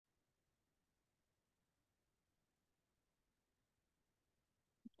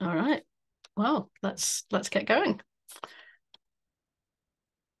All right. Well, let's get going.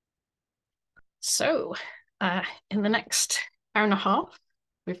 So, in the next hour and a half,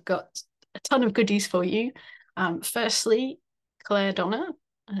 we've got a ton of goodies for you. Firstly, Claire Donner,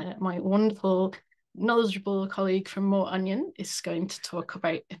 my wonderful, knowledgeable colleague from More Onion, is going to talk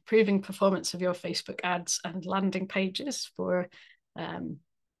about improving performance of your Facebook ads and landing pages for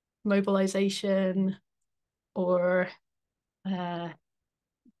mobilization or uh,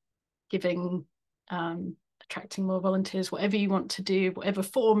 giving, attracting more volunteers, whatever you want to do, whatever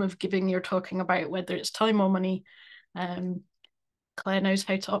form of giving you're talking about, whether it's time or money. Claire knows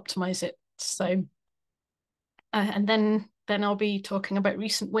how to optimize it. So, and then I'll be talking about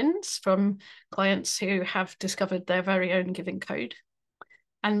recent wins from clients who have discovered their very own giving code.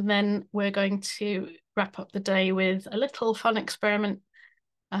 And then we're going to wrap up the day with a little fun experiment,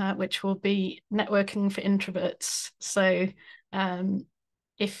 which will be networking for introverts. So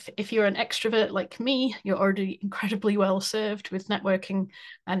if you're an extrovert like me, you're already incredibly well served with networking,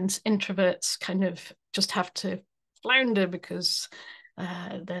 and introverts kind of just have to flounder because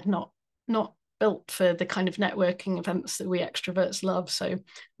they're not built for the kind of networking events that we extroverts love. So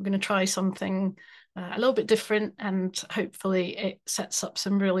we're going to try something a little bit different, and hopefully it sets up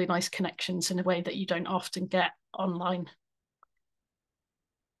some really nice connections in a way that you don't often get online.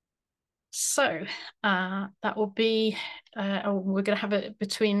 So that will be, we're going to have it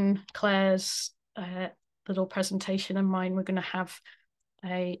between Claire's little presentation and mine. We're going to have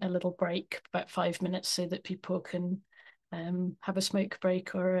a little break, about 5 minutes, so that people can have a smoke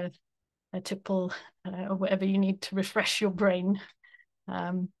break or a tipple or whatever you need to refresh your brain.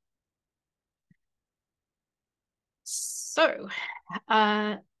 So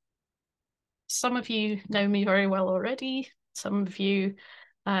some of you know me very well already. Some of you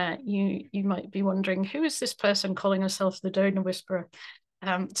you might be wondering, who is this person calling herself the donor whisperer?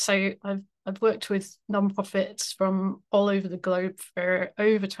 So I've worked with nonprofits from all over the globe for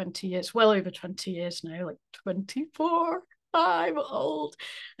over 20 years, well over 20 years now, like 24. I'm old.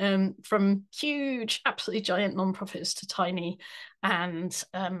 From huge, absolutely giant nonprofits to tiny, and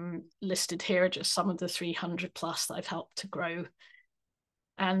listed here are just some of the 300 plus that I've helped to grow.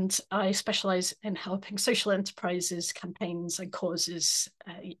 And I specialize in helping social enterprises, campaigns, and causes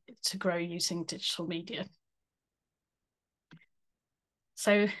to grow using digital media.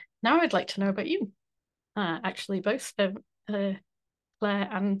 So now I'd like to know about you. Actually, both Claire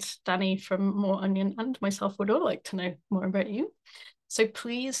and Danny from More Onion and myself would all like to know more about you. So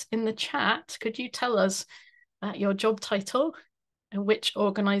please, in the chat, could you tell us your job title, which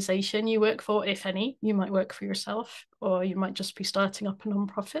organization you work for, if any? You might work for yourself, or you might just be starting up a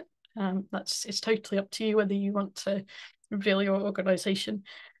nonprofit. It's totally up to you whether you want to reveal your organization.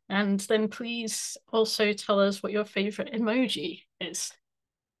 And then please also tell us what your favorite emoji is,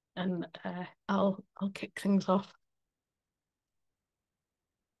 and I'll kick things off.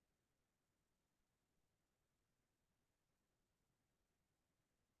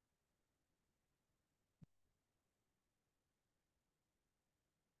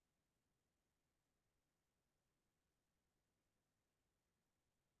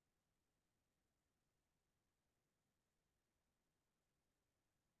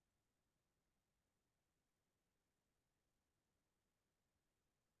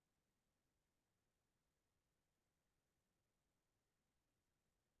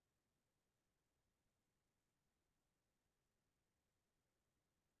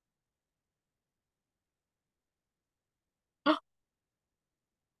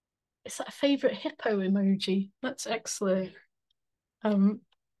 Is that a favorite hippo emoji? That's excellent. Um,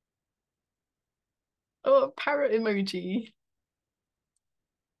 oh, parrot emoji.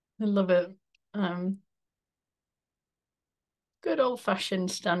 I love it. Um, Good old fashioned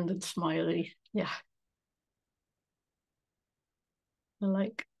standard smiley. Yeah, I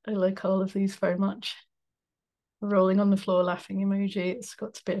like all of these very much. Rolling on the floor laughing emoji. It's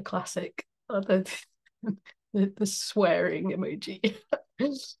got to be a classic. Oh, the swearing emoji.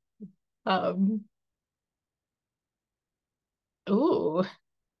 um, oh,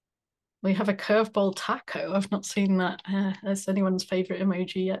 we have a curveball taco. I've not seen that as anyone's favorite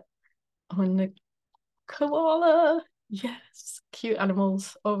emoji yet. Oh, and the koala. Yes, cute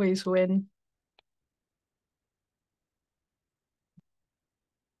animals always win.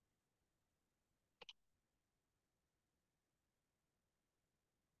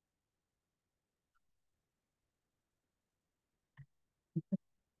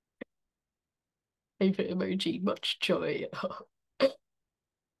 Favorite emoji, much joy.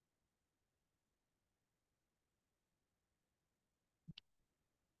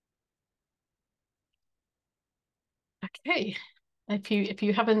 Okay. if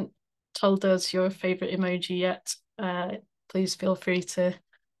you haven't told us your favorite emoji yet, please feel free to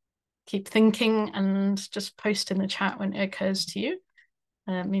keep thinking and just post in the chat when it occurs to you.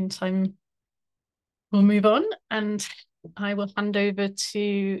 Meantime, we'll move on, and I will hand over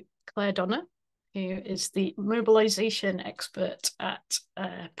to Claire Donner, who is the mobilization expert at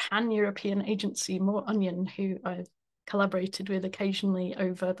pan-European agency More Onion, who I've collaborated with occasionally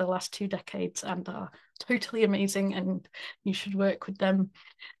over the last 2 decades and are totally amazing, and you should work with them.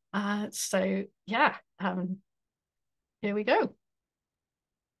 So yeah, here we go.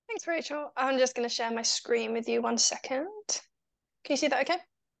 Thanks, Rachel. I'm just going to share my screen with you 1 second. Can you see that okay?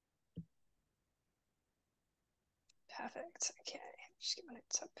 Perfect. Okay, just get my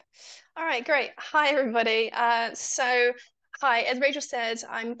notes up. All right, great. Hi, everybody. Hi, as Rachel said,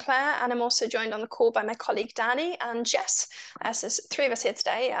 I'm Claire, and I'm also joined on the call by my colleague Danny and Jess. So there's 3 of us here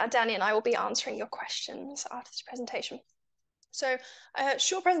today. Danny and I will be answering your questions after this presentation. So a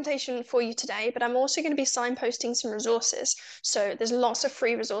short presentation for you today, but I'm also going to be signposting some resources. So there's lots of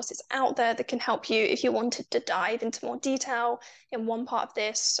free resources out there that can help you if you wanted to dive into more detail in one part of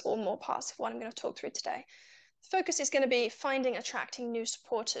this or more parts of what I'm going to talk through today. The focus is going to be finding, attracting new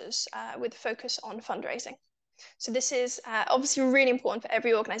supporters with focus on fundraising. So this is obviously really important for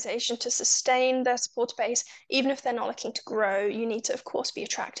every organization to sustain their supporter base. Even if they're not looking to grow, you need to, of course, be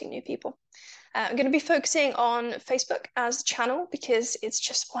attracting new people. I'm going to be focusing on Facebook as a channel because it's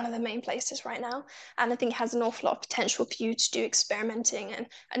just one of the main places right now. And I think it has an awful lot of potential for you to do experimenting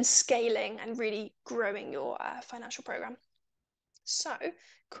and scaling and really growing your financial program. So,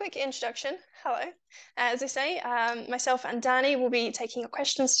 quick introduction. Hello. As I say, myself and Danny will be taking your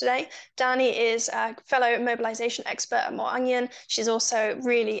questions today. Danny is a fellow mobilization expert at More Onion. She's also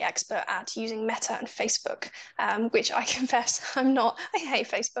really expert at using Meta and Facebook, which I confess I'm not. I hate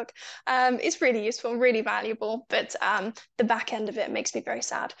Facebook. It's really useful, really valuable, but the back end of it makes me very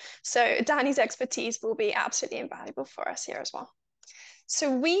sad. So Danny's expertise will be absolutely invaluable for us here as well. So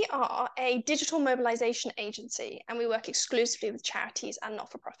we are a digital mobilization agency, and we work exclusively with charities and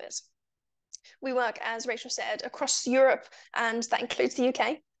not-for-profits. We work, as Rachel said, across Europe, and that includes the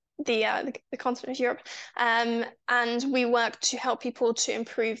UK, the continent of Europe. And we work to help people to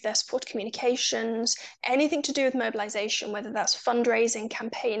improve their support communications, anything to do with mobilization, whether that's fundraising,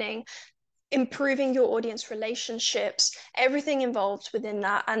 campaigning, improving your audience relationships, everything involved within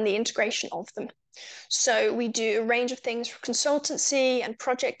that, and the integration of them. So we do a range of things from consultancy and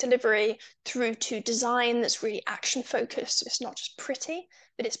project delivery through to design that's really action focused. So it's not just pretty,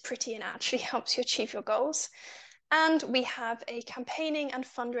 but it's pretty and actually helps you achieve your goals. And we have a campaigning and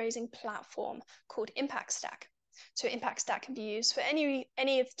fundraising platform called Impact Stack. So Impact Stack can be used for any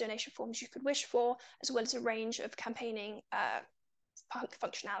of the donation forms you could wish for, as well as a range of campaigning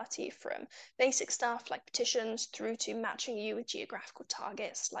functionality, from basic stuff like petitions through to matching you with geographical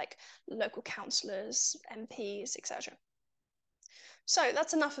targets like local councillors, MPs, etc. So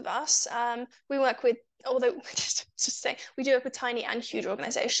that's enough of us. We work with, although just to say, we do work with tiny and huge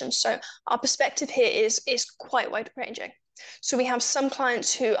organizations. So our perspective here is quite wide ranging. So we have some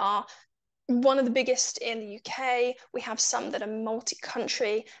clients who are one of the biggest in the UK, we have some that are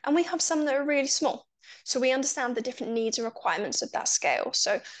multi-country, and we have some that are really small. So we understand the different needs and requirements of that scale.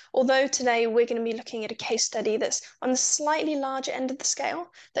 So although today we're going to be looking at a case study that's on the slightly larger end of the scale,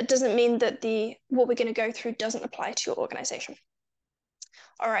 that doesn't mean that what we're going to go through doesn't apply to your organization.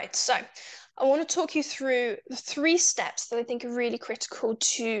 All right, so I want to talk you through the 3 steps that I think are really critical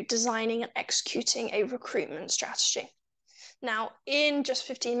to designing and executing a recruitment strategy. Now, in just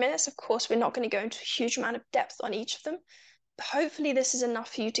 15 minutes, of course, we're not going to go into a huge amount of depth on each of them. Hopefully this is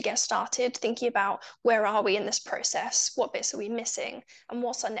enough for you to get started thinking about where are we in this process, what bits are we missing, and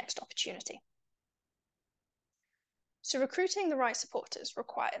what's our next opportunity. So recruiting the right supporters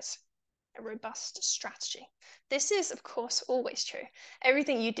requires a robust strategy. This is, of course, always true.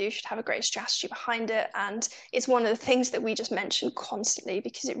 Everything you do should have a great strategy behind it, and it's one of the things that we just mention constantly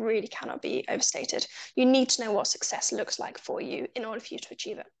because it really cannot be overstated. You need to know what success looks like for you in order for you to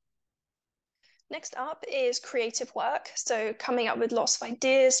achieve it. Next up is creative work. So coming up with lots of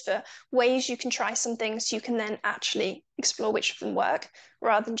ideas for ways you can try some things, you can then actually explore which of them work,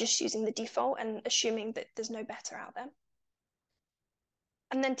 rather than just using the default and assuming that there's no better out there.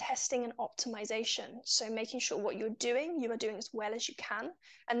 And then testing and optimization. So making sure what you're doing, you are doing as well as you can,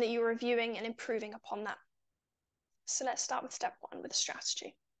 and that you're reviewing and improving upon that. So let's start with step 1 with a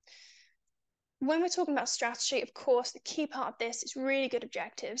strategy. When we're talking about strategy, of course, the key part of this is really good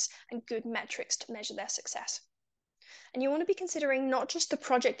objectives and good metrics to measure their success. And you want to be considering not just the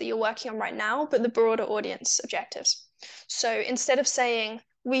project that you're working on right now, but the broader audience objectives. So instead of saying,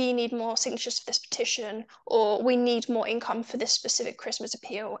 we need more signatures for this petition, or we need more income for this specific Christmas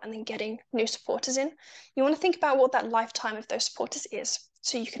appeal, and then getting new supporters in. You want to think about what that lifetime of those supporters is,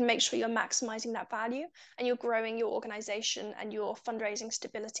 so you can make sure you're maximizing that value and you're growing your organization and your fundraising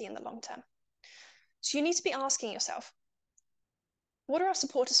stability in the long term. So you need to be asking yourself, what are our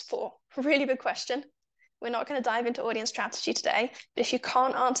supporters for? Really big question. We're not going to dive into audience strategy today, but if you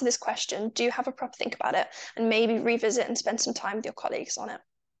can't answer this question, do have a proper think about it and maybe revisit and spend some time with your colleagues on it.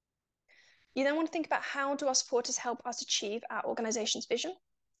 You then want to think about, how do our supporters help us achieve our organization's vision?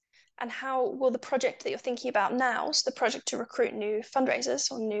 And how will the project that you're thinking about now, so the project to recruit new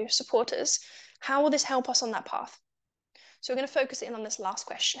fundraisers or new supporters, how will this help us on that path? So we're going to focus in on this last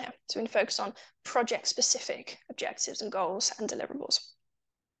question here. So we're going to focus on project-specific objectives and goals and deliverables.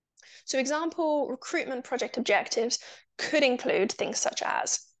 So example recruitment project objectives could include things such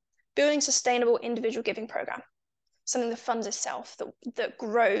as building sustainable individual giving program, something that funds itself, that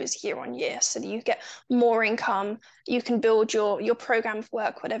grows year on year so that you get more income, you can build your program of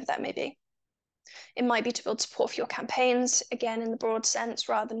work, whatever that may be. It might be to build support for your campaigns, again, in the broad sense,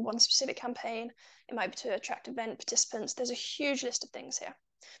 rather than one specific campaign. It might be to attract event participants. There's a huge list of things here.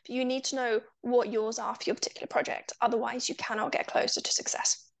 But you need to know what yours are for your particular project. Otherwise, you cannot get closer to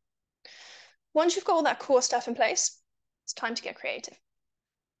success. Once you've got all that core stuff in place, it's time to get creative.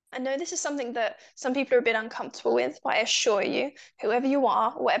 I know this is something that some people are a bit uncomfortable with, but I assure you, whoever you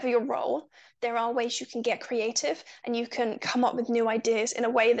are, whatever your role, there are ways you can get creative and you can come up with new ideas in a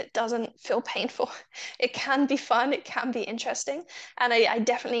way that doesn't feel painful. It can be fun, it can be interesting, and I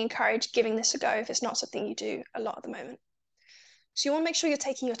definitely encourage giving this a go if it's not something you do a lot at the moment. So you want to make sure you're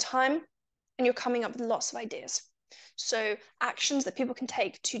taking your time and you're coming up with lots of ideas. So actions that people can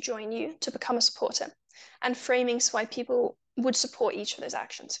take to join you to become a supporter, and framings why people would support each of those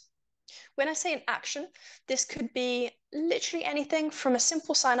actions. When I say an action, this could be literally anything from a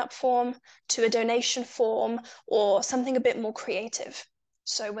simple sign-up form to a donation form or something a bit more creative.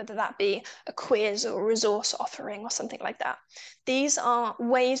 So whether that be a quiz or a resource offering or something like that. These are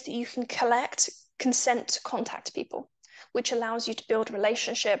ways that you can collect consent to contact people, which allows you to build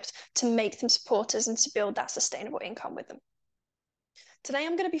relationships, to make them supporters, and to build that sustainable income with them. Today,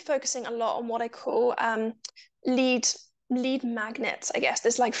 I'm going to be focusing a lot on what I call lead magnets, I guess.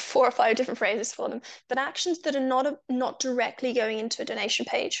 There's like 4 or 5 different phrases for them, but actions that are not directly going into a donation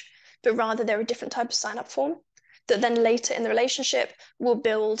page, but rather they're a different type of sign-up form that then later in the relationship will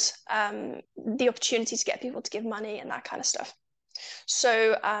build the opportunity to get people to give money and that kind of stuff.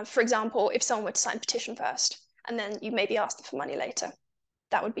 So, for example, if someone were to sign a petition first, and then you maybe ask them for money later,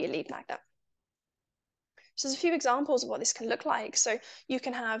 that would be a lead magnet. So there's a few examples of what this can look like. So you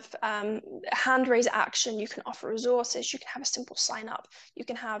can have hand raise action, you can offer resources, you can have a simple sign up, you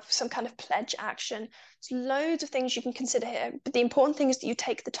can have some kind of pledge action. There's loads of things you can consider here, but the important thing is that you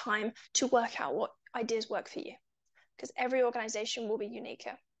take the time to work out what ideas work for you, because every organization will be unique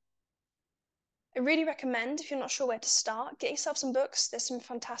here. I really recommend, if you're not sure where to start, get yourself some books. There's some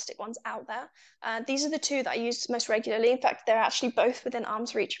fantastic ones out there. These are the 2 that I use most regularly. In fact, they're actually both within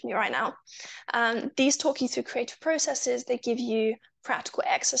arm's reach of me right now. These talk you through creative processes. They give you practical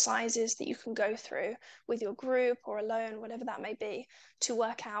exercises that you can go through with your group or alone, whatever that may be, to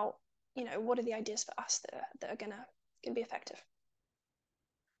work out, what are the ideas for us that are gonna be effective.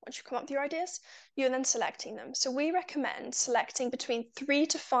 Once you come up with your ideas, you're then selecting them. So we recommend selecting between 3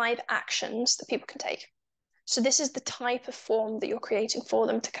 to 5 actions that people can take. So this is the type of form that you're creating for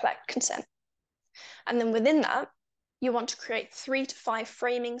them to collect consent. And then within that, you want to create 3 to 5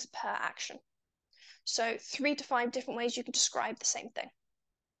 framings per action. So 3 to 5 different ways you can describe the same thing.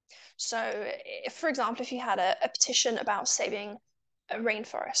 So if, for example, if you had a petition about saving a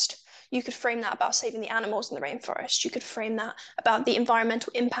rainforest, you could frame that about saving the animals in the rainforest. You could frame that about the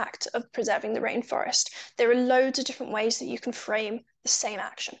environmental impact of preserving the rainforest. There are loads of different ways that you can frame the same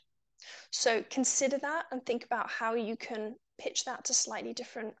action. So consider that and think about how you can pitch that to slightly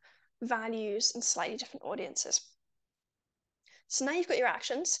different values and slightly different audiences. So now you've got your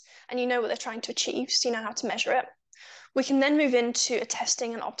actions and you know what they're trying to achieve, so you know how to measure it. We can then move into a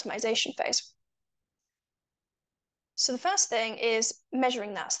testing and optimization phase. So the first thing is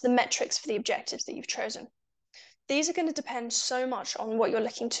measuring that, so the metrics for the objectives that you've chosen. These are going to depend so much on what you're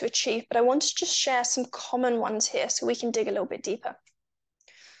looking to achieve, but I want to just share some common ones here so we can dig a little bit deeper.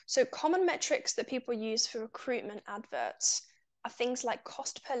 So common metrics that people use for recruitment adverts are things like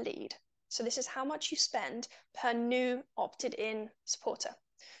cost per lead. So this is how much you spend per new opted in supporter.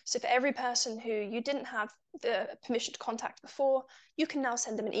 So for every person who you didn't have the permission to contact before, you can now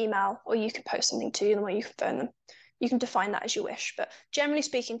send them an email, or you can post something to them, or you can phone them. You can define that as you wish, but generally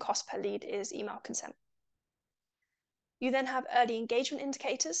speaking, cost per lead is email consent. You then have early engagement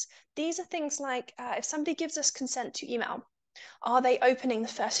indicators. These are things like if somebody gives us consent to email, are they opening the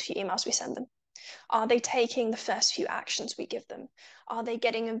first few emails we send them? Are they taking the first few actions we give them? Are they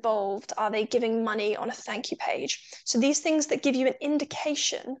getting involved? Are they giving money on a thank you page? So these things that give you an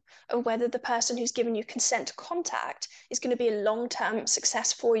indication of whether the person who's given you consent to contact is going to be a long-term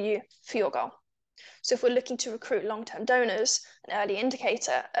success for you for your goal. So if we're looking to recruit long-term donors, an early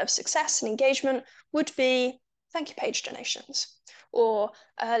indicator of success and engagement would be thank you page donations or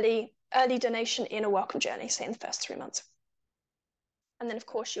early donation in a welcome journey, say in the first 3 months. And then, of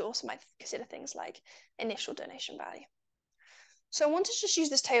course, you also might consider things like initial donation value. So I wanted to just use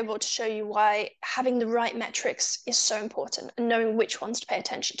this table to show you why having the right metrics is so important and knowing which ones to pay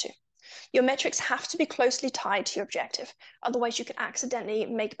attention to. Your metrics have to be closely tied to your objective. Otherwise, you can accidentally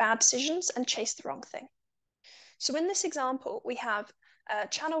make bad decisions and chase the wrong thing. So in this example, we have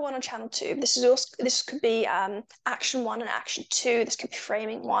channel 1 and channel 2. This could be action 1 and action 2. This could be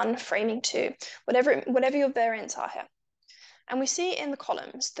framing 1, framing 2, whatever your variants are here. And we see in the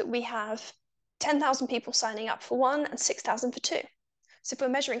columns that we have 10,000 people signing up for 1 and 6,000 for 2. So if we're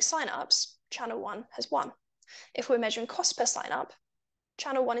measuring signups, channel 1 has 1. If we're measuring cost per sign up,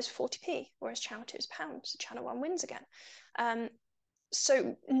 channel 1 is 40p, whereas channel 2 is pounds. So channel 1 wins again.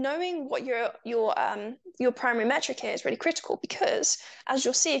 So knowing what your primary metric here is really critical because, as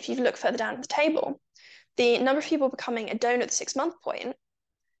you'll see if you look further down the table, the number of people becoming a donor at the 6-month point,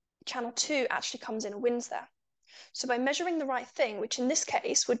 channel 2 actually comes in and wins there. So by measuring the right thing, which in this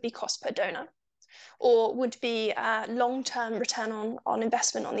case would be cost per donor, or would be long-term return on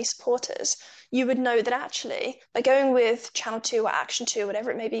investment on these supporters, you would know that actually, by going with channel 2 or action 2,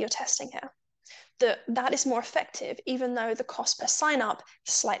 whatever it may be you're testing here, that is more effective, even though the cost per sign-up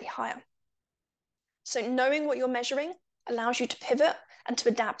is slightly higher. So knowing what you're measuring allows you to pivot and to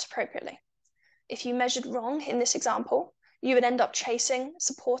adapt appropriately. If you measured wrong in this example, you would end up chasing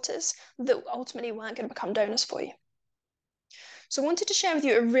supporters that ultimately weren't going to become donors for you. So I wanted to share with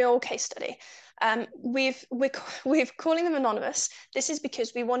you a real case study. We're calling them anonymous. This is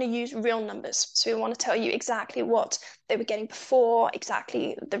because we want to use real numbers. So we want to tell you exactly what they were getting before,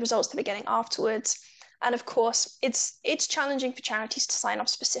 exactly the results they were getting afterwards. And of course, it's challenging for charities to sign off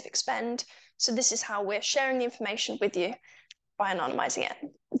specific spend. So this is how we're sharing the information with you by anonymizing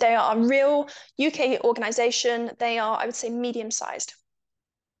it. They are a real UK organization. They are, I would say, medium-sized.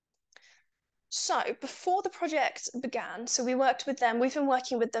 So before the project began, so we worked with them, we've been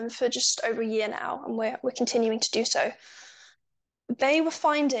working with them for just over a year now, and we're continuing to do so. They were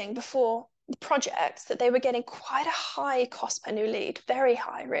finding before the project that they were getting quite a high cost per new lead, very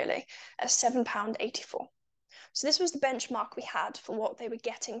high really, at £7.84. So this was the benchmark we had for what they were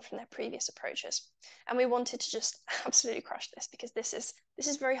getting from their previous approaches. And we wanted to just absolutely crush this because this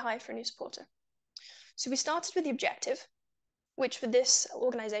is very high for a new supporter. So we started with the objective, which for this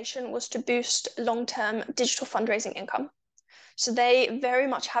organization was to boost long-term digital fundraising income. So they very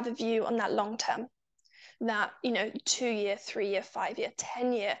much have a view on that long-term, that 2-year, 3-year, 5-year,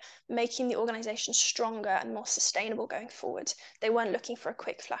 10-year, making the organization stronger and more sustainable going forward. They weren't looking for a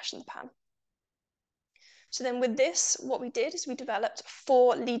quick flash in the pan. So then with this, what we did is we developed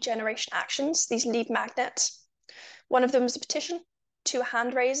 4 lead generation actions, these lead magnets. One of them was a petition, 2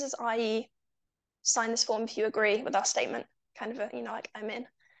 hand raisers, i.e. sign this form if you agree with our statement, kind of a, like I'm in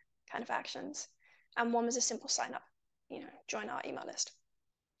kind of actions. And one was a simple sign up, join our email list.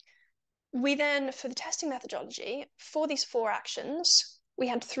 We then, for the testing methodology, for these 4 actions, we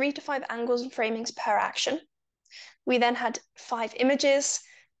had 3 to 5 angles and framings per action. We then had 5 images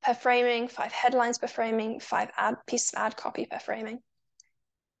per framing, 5 headlines per framing, 5 pieces of ad copy per framing.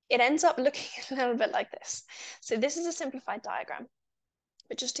 It ends up looking a little bit like this. So this is a simplified diagram,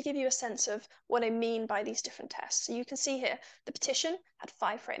 but just to give you a sense of what I mean by these different tests. So you can see here, the petition had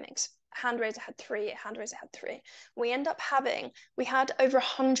 5 framings. A hand raiser had 3, a hand raiser had 3. We had over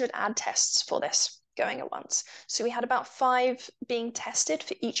 100 ad tests for this going at once. So we had about 5 being tested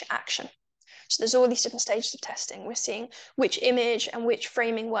for each action. So there's all these different stages of testing. We're seeing which image and which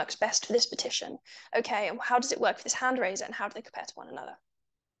framing works best for this petition. Okay, and how does it work for this hand raiser and how do they compare to one another?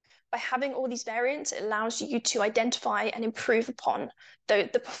 By having all these variants, it allows you to identify and improve upon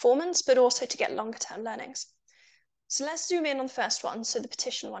the performance, but also to get longer term learnings. So let's zoom in on the first one. So the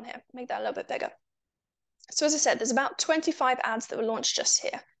petition one here, make that a little bit bigger. So as I said, there's about 25 ads that were launched just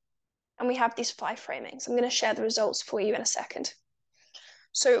here. And we have these 5 framings. I'm going to share the results for you in a second.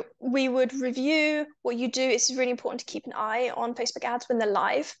 So we would review what you do. It's really important to keep an eye on Facebook ads when they're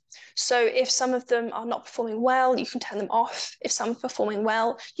live. So if some of them are not performing well, you can turn them off. If some are performing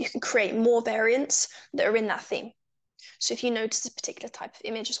well, you can create more variants that are in that theme. So if you notice a particular type of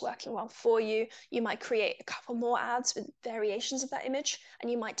image is working well for you, you might create a couple more ads with variations of that image,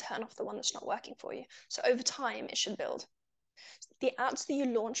 and you might turn off the one that's not working for you. So over time, it should build. The ads that you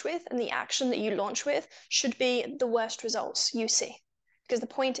launch with and the action that you launch with should be the worst results you see. Because the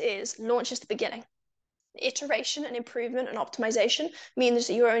point is, launch is the beginning. Iteration and improvement and optimization means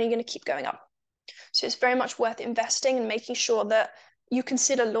that you're only going to keep going up. So it's very much worth investing and making sure that you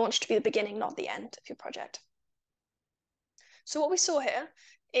consider launch to be the beginning, not the end of your project. So what we saw here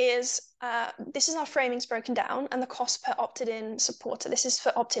is this is how framing's broken down and the cost per opted-in supporter. This is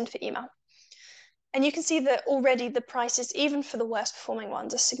for opt-in for email. And you can see that already the prices, even for the worst performing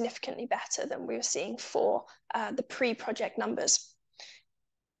ones, are significantly better than we were seeing for the pre-project numbers.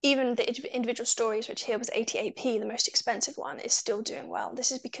 Even the individual stories, which here was 88p, the most expensive one, is still doing well.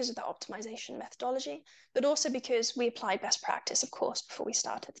 This is because of the optimization methodology, but also because we applied best practice, of course, before we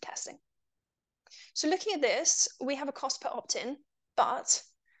started the testing. So looking at this, we have a cost per opt-in, but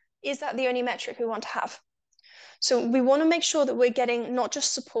is that the only metric we want to have? So we want to make sure that we're getting not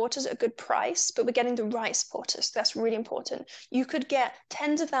just supporters at a good price, but we're getting the right supporters. That's really important. You could get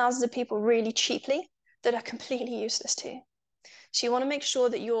tens of thousands of people really cheaply that are completely useless to you. So you want to make sure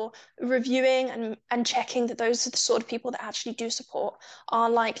that you're reviewing and checking that those are the sort of people that actually do support, are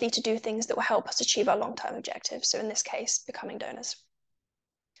likely to do things that will help us achieve our long-term objectives. So in this case, becoming donors.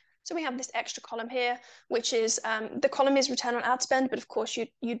 So we have this extra column here, which is the column is return on ad spend, but of course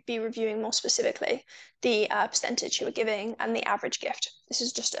you'd be reviewing more specifically the percentage you were giving and the average gift. This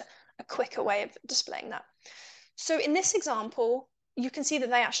is just a quicker way of displaying that. So in this example, you can see that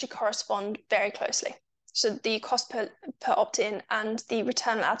they actually correspond very closely. So the cost per opt-in and the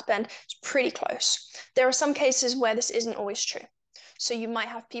return on ad spend is pretty close. There are some cases where this isn't always true. So you might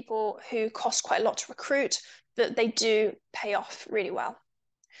have people who cost quite a lot to recruit, but they do pay off really well.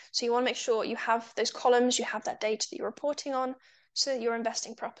 So you want to make sure you have those columns, you have that data that you're reporting on so that you're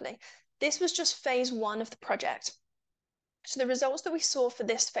investing properly. This was just phase one of the project. So the results that we saw for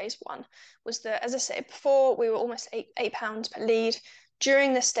this phase one was that, as I said before, we were almost £8 per lead.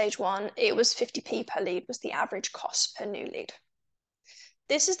 During this stage one, it was 50p per lead was the average cost per new lead.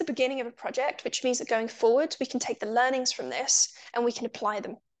 This is the beginning of a project, which means that going forward, we can take the learnings from this and we can apply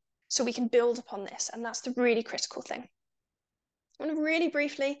them. So we can build upon this, and that's the really critical thing. I want to really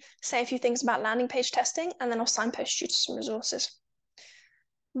briefly say a few things about landing page testing, and then I'll signpost you to some resources.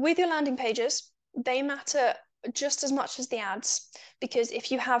 With your landing pages, they matter just as much as the ads, because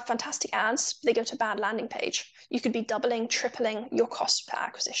if you have fantastic ads, they go to a bad landing page, you could be doubling, tripling your cost per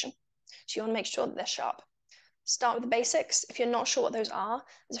acquisition. So you want to make sure that they're sharp. Start with the basics. If you're not sure what those are,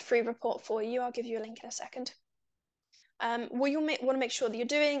 there's a free report for you. I'll give you a link in a second. What you want to make sure that you're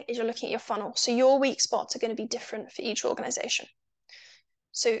doing is you're looking at your funnel. So your weak spots are going to be different for each organization.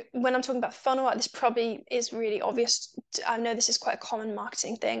 So when I'm talking about funnel, this probably is really obvious. I know this is quite a common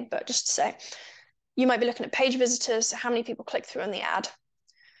marketing thing, but just to say, you might be looking at page visitors, so how many people click through on the ad,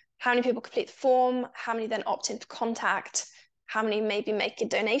 how many people complete the form, how many then opt in for contact, how many maybe make a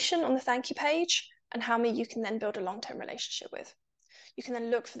donation on the thank you page, and how many you can then build a long-term relationship with. You can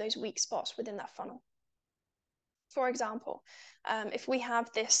then look for those weak spots within that funnel. For example, if we have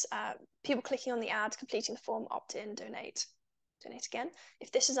this, people clicking on the ad, completing the form, opt in, donate again.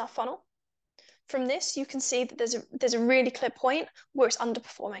 If this is our funnel, from this, you can see that there's a really clear point where it's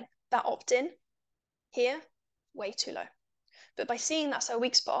underperforming. That opt-in here, way too low. But by seeing that's our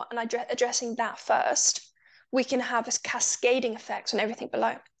weak spot and addressing that first, we can have a cascading effect on everything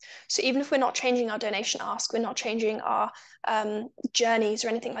below. So even if we're not changing our donation ask, we're not changing our journeys or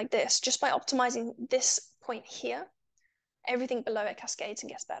anything like this, just by optimizing this point here, everything below it cascades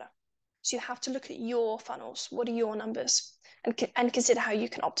and gets better. So you have to look at your funnels. What are your numbers? And consider how you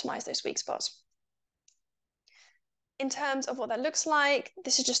can optimize those weak spots. In terms of what that looks like,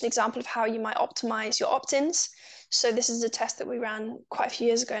 this is just an example of how you might optimize your opt-ins. So this is a test that we ran quite a few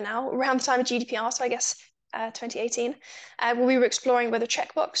years ago now, around the time of GDPR, so I guess 2018, where we were exploring whether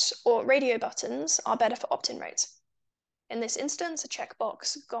checkbox or radio buttons are better for opt-in rates. In this instance, a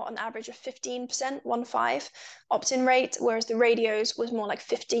checkbox got an average of 15%, 1.5 opt-in rate, whereas the radios was more like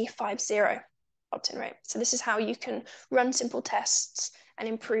 50 opt-in rate. So this is how you can run simple tests and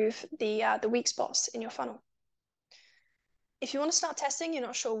improve the weak spots in your funnel. If you want to start testing, you're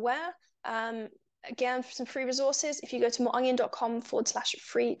not sure where, again, for some free resources, if you go to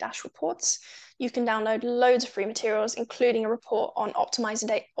moreonion.com/free-reports, you can download loads of free materials, including a report on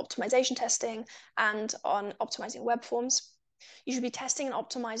optimization testing and on optimizing web forms. You should be testing and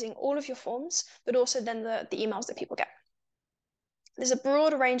optimizing all of your forms, but also then the emails that people get. There's a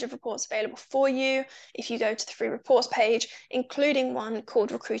broader range of reports available for you if you go to the free reports page, including one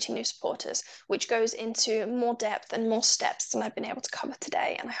called Recruiting New Supporters, which goes into more depth and more steps than I've been able to cover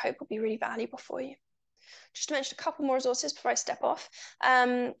today, and I hope will be really valuable for you. Just to mention a couple more resources before I step off.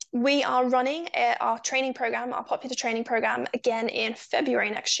 We are running our training program, our popular training program, again in February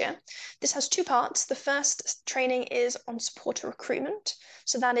next year. This has two parts. The first training is on supporter recruitment.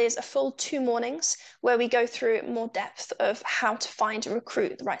 So that is a full 2 mornings where we go through more depth of how to find and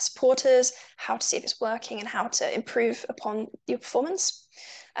recruit the right supporters, how to see if it's working, and how to improve upon your performance.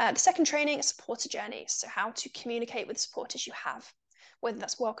 The second training is supporter journeys. So how to communicate with supporters you have, whether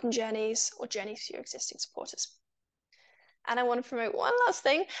that's welcome journeys or journeys to your existing supporters. And I want to promote one last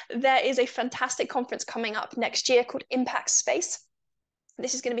thing. There is a fantastic conference coming up next year called Impact Space.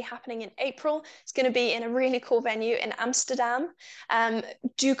 This is going to be happening in April. It's going to be in a really cool venue in Amsterdam.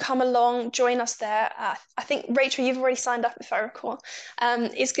 Do come along, join us there. I think, Rachel, you've already signed up if I recall.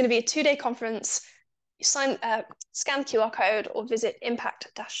 It's going to be a 2-day conference. You scan the QR code or visit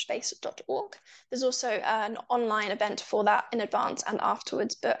impact-space.org. There's also an online event for that in advance and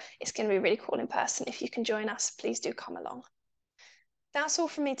afterwards, but it's going to be really cool in person. If you can join us, please do come along. That's all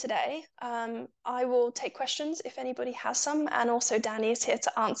from me today. I will take questions if anybody has some, and also Danny is here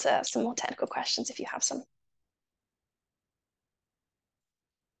to answer some more technical questions if you have some.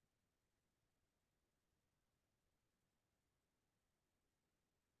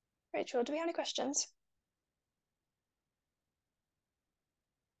 Rachel, do we have any questions?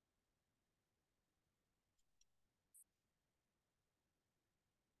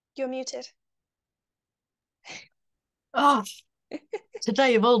 You're muted. Oh,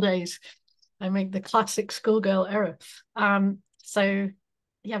 today of all days, I make the classic schoolgirl error. So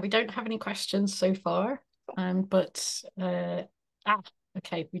yeah, we don't have any questions so far. But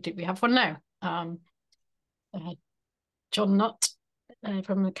okay, we have one now. John Nutt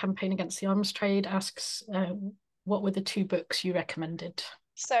from the Campaign Against the Arms Trade asks, what were the 2 books you recommended?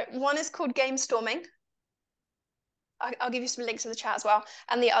 So one is called Game Storming. I'll give you some links in the chat as well.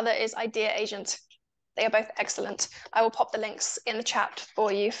 And the other is Idea Agent. They are both excellent. I will pop the links in the chat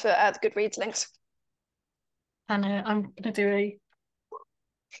for you for the Goodreads links. And I'm going to do a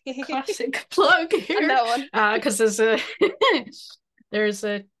classic plug here. Because there's a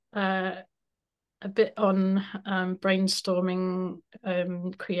bit on brainstorming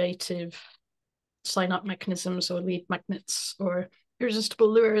creative sign-up mechanisms or lead magnets or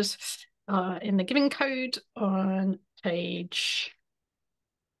irresistible lures in the giving code on page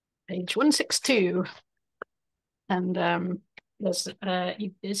 162. And there's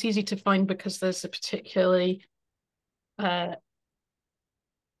it's easy to find because there's a particularly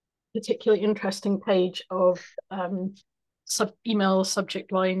interesting page of email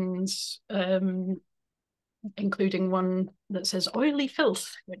subject lines, including one that says oily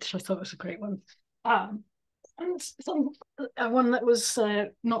filth, which I thought was a great one. And one that was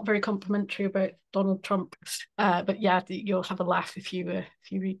not very complimentary about Donald Trump, but yeah, you'll have a laugh if you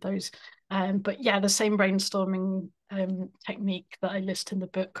read those. But yeah, the same brainstorming technique that I list in the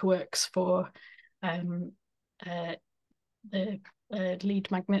book works for the lead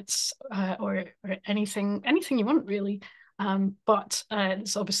magnets or anything you want really. But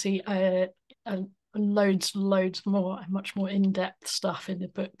it's obviously loads more and much more in-depth stuff in the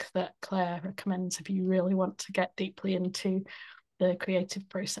book that Claire recommends if you really want to get deeply into the creative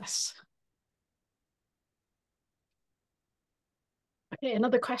process. Okay,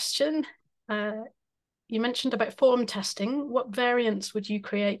 another question. You mentioned about form testing. What variants would you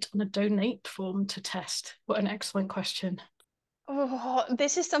create on a donate form to test? What an excellent question. Oh,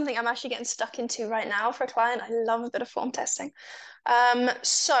 this is something I'm actually getting stuck into right now for a client. I love a bit of form testing.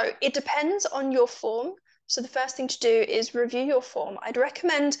 So it depends on your form. So the first thing to do is review your form. I'd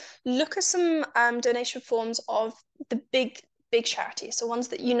recommend look at some donation forms of the big charities, so ones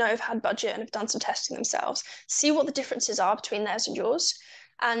that you know have had budget and have done some testing themselves. See what the differences are between theirs and yours.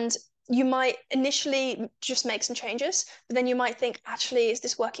 And you might initially just make some changes, but then you might think, actually, is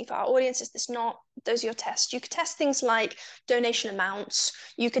this working for our audience? Is this not? Those are your tests. You could test things like donation amounts.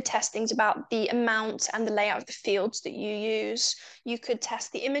 You could test things about the amount and the layout of the fields that you use. You could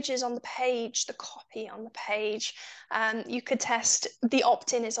test the images on the page, the copy on the page. You could test the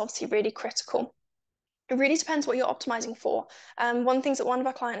opt-in is obviously really critical. It really depends what you're optimizing for. One thing that one of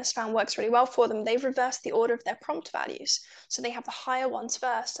our clients found works really well for them, they've reversed the order of their prompt values. So they have the higher ones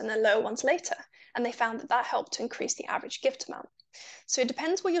first and the lower ones later. And they found that helped to increase the average gift amount. So it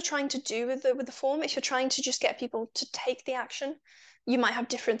depends what you're trying to do with the form. If you're trying to just get people to take the action, you might have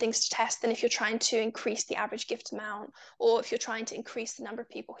different things to test than if you're trying to increase the average gift amount, or if you're trying to increase the number of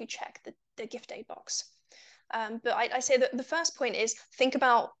people who check the gift aid box. But I say that the first point is think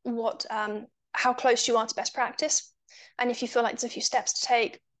about how close you are to best practice. And if you feel like there's a few steps to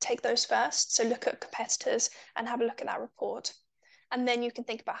take those first. So look at competitors and have a look at that report. And then you can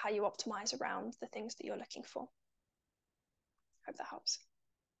think about how you optimize around the things that you're looking for. Hope that helps.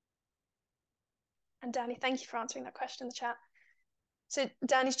 And Danny, thank you for answering that question in the chat. So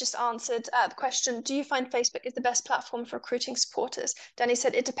Danny's just answered the question, do you find Facebook is the best platform for recruiting supporters? Danny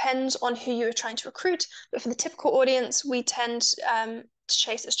said it depends on who you are trying to recruit, but for the typical audience, we tend to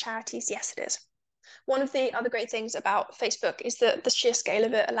chase as charities. Yes, it is. One of the other great things about Facebook is that the sheer scale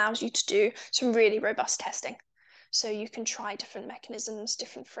of it allows you to do some really robust testing. So you can try different mechanisms,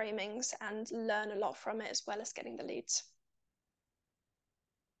 different framings, and learn a lot from it, as well as getting the leads.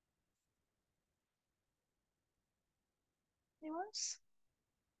 Anyone else?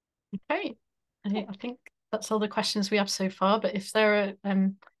 Okay, I think that's all the questions we have so far, but if there are,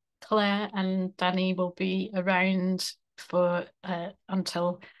 Claire and Danny will be around for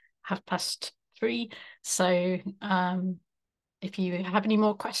until 3:30. So if you have any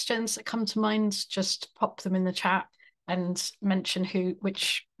more questions that come to mind, just pop them in the chat and mention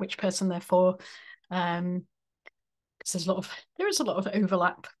which person they're for. Because there is a lot of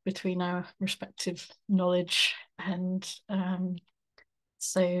overlap between our respective knowledge, and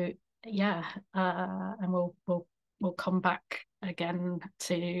so yeah, and we'll come back again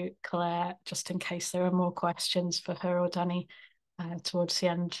to Claire just in case there are more questions for her or Danny towards the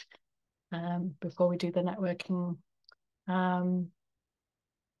end, before we do the networking.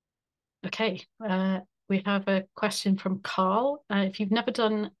 Okay, we have a question from Carl. If you've never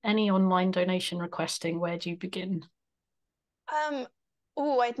done any online donation requesting, where do you begin?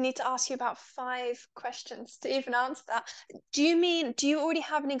 I'd need to ask you about 5 questions to even answer that. Do you already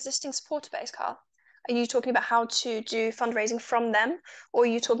have an existing supporter base, Carl? Are you talking about how to do fundraising from them, or are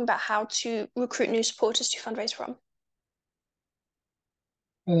you talking about how to recruit new supporters to fundraise from?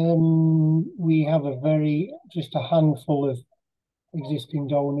 We have just a handful of existing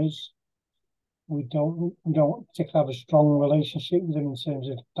donors. We don't particularly have a strong relationship with them in terms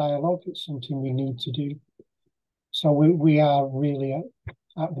of dialogue. It's something we need to do. So we are really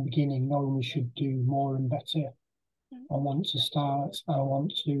at the beginning, knowing we should do more and better. I want to start. I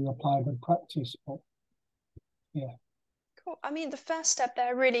want to apply good practice. But yeah. Cool. I mean, the first step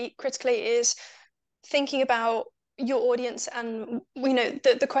there really critically is thinking about your audience, and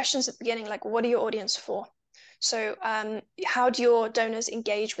the questions at the beginning, like what are your audience for? So how do your donors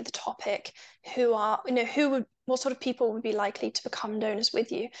engage with the topic? What sort of people would be likely to become donors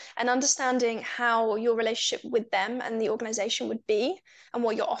with you? And understanding how your relationship with them and the organization would be, and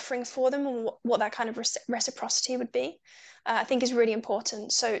what you're offering for them, and what that kind of reciprocity would be, I think is really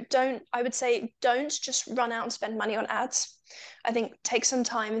important. So I would say don't just run out and spend money on ads. I think take some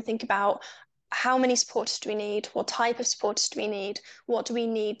time and think about how many supporters do we need? What type of supporters do we need? What do we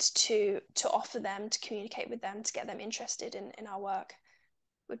need to offer them, to communicate with them, to get them interested in our work,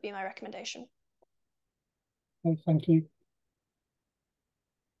 would be my recommendation. Thank you.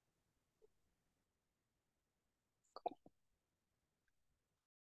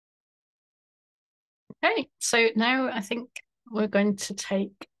 Okay, so now I think we're going to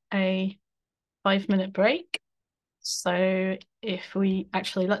take a 5-minute break. So if we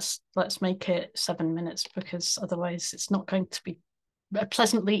actually let's make it 7 minutes, because otherwise it's not going to be a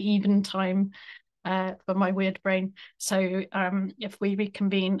pleasantly even time for my weird brain. So if we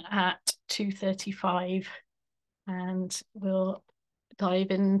reconvene at 2:35, and we'll dive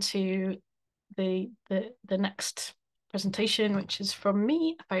into the next presentation, which is from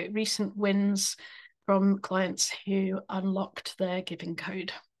me about recent wins from clients who unlocked their giving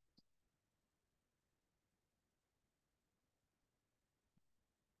code.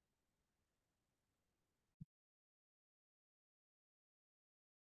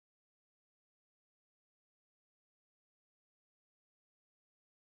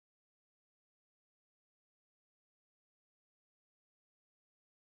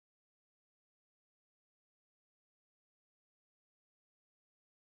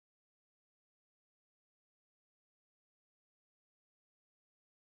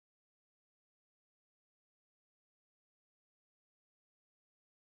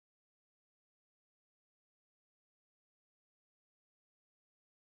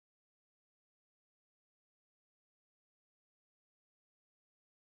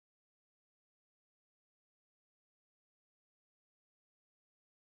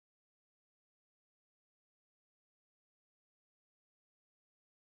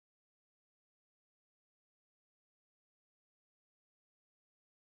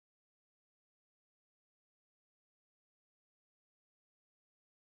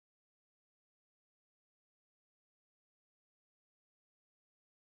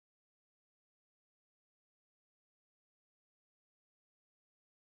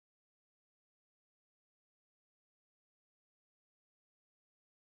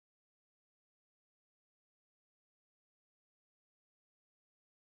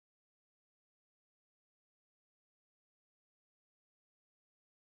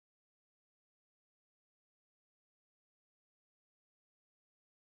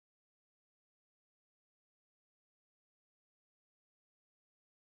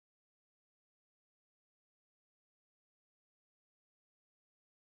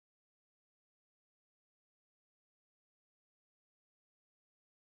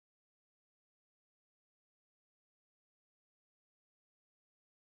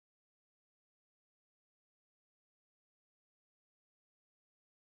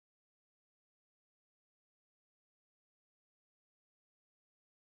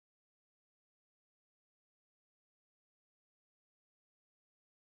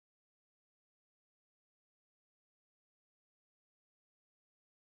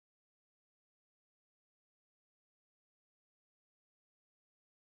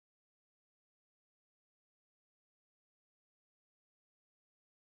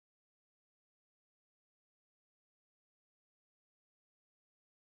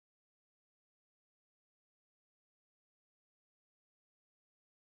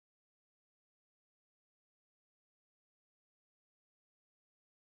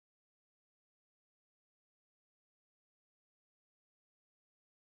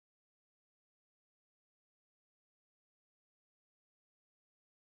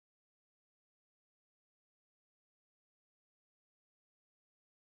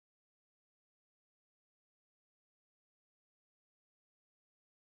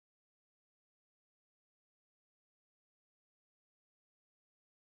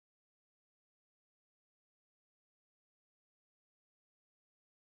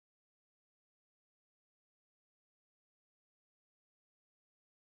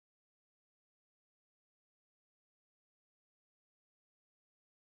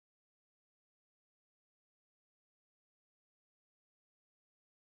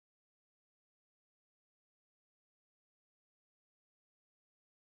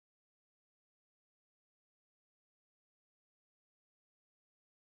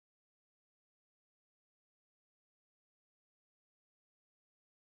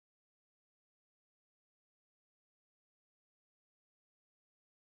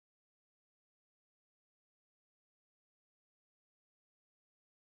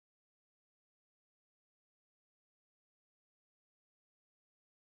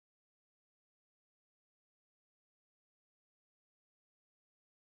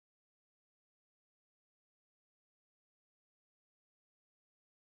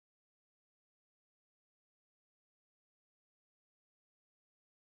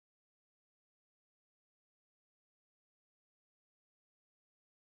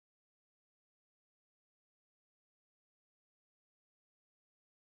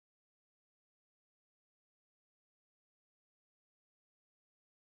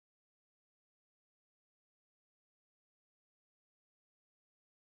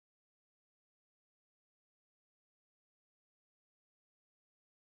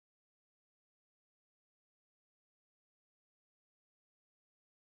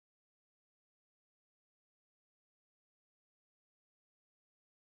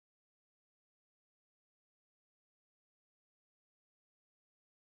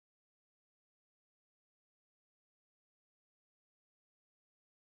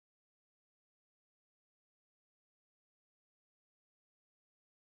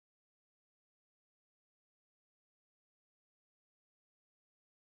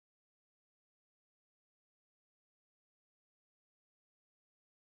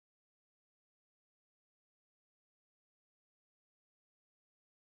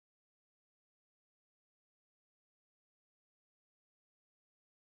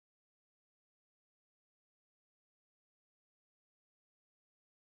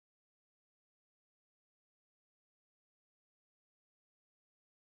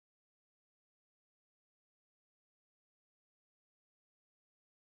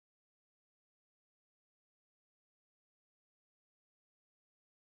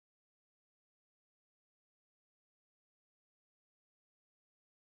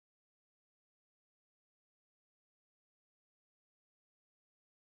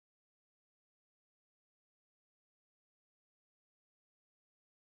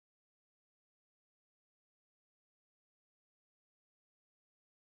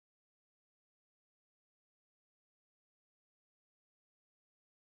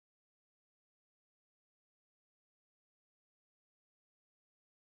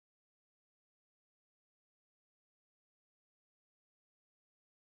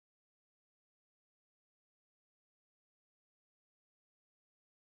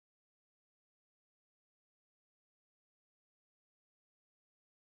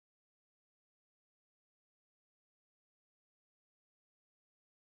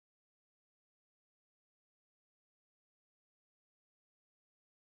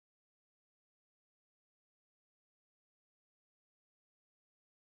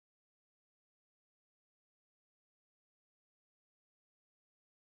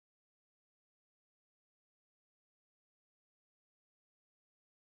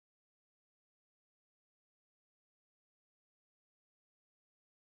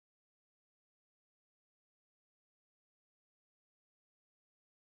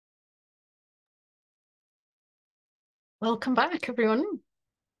 Welcome back, everyone.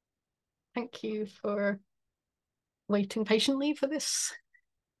 Thank you for waiting patiently for this,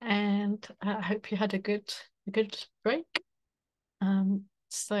 and I hope you had a good break.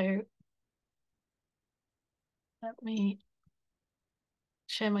 So let me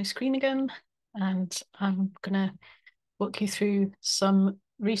share my screen again, and I'm gonna walk you through some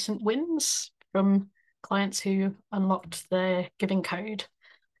recent wins from clients who unlocked their giving code.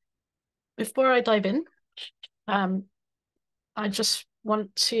 Before I dive in, I just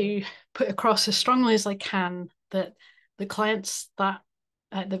want to put across as strongly as I can that the clients that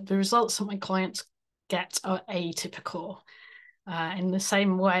the results that my clients get are atypical. In the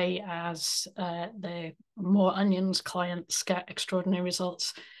same way as the More Onions clients get extraordinary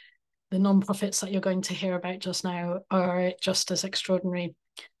results, the nonprofits that you're going to hear about just now are just as extraordinary.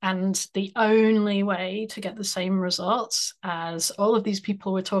 And the only way to get the same results as all of these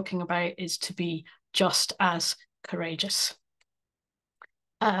people we're talking about is to be just as courageous.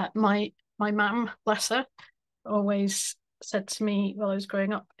 My mum, bless her, always said to me while I was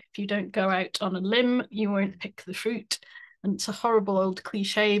growing up, if you don't go out on a limb, you won't pick the fruit. And it's a horrible old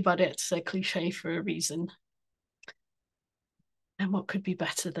cliche, but it's a cliche for a reason. And what could be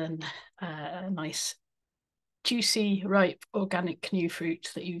better than a nice, juicy, ripe, organic new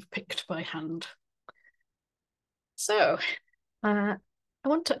fruit that you've picked by hand? So, I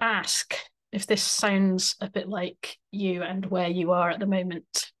want to ask if this sounds a bit like you and where you are at the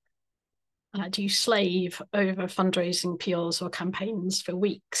moment. Do you slave over fundraising PRs or campaigns for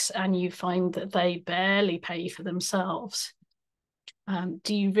weeks and you find that they barely pay for themselves?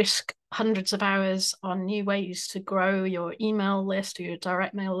 Do you risk hundreds of hours on new ways to grow your email list or your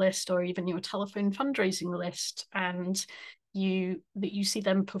direct mail list or even your telephone fundraising list, and you see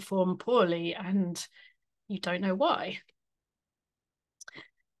them perform poorly and you don't know why?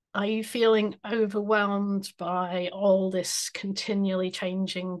 Are you feeling overwhelmed by all this continually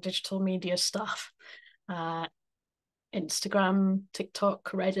changing digital media stuff? Instagram,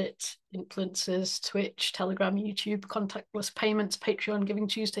 TikTok, Reddit, influencers, Twitch, Telegram, YouTube, contactless payments, Patreon, Giving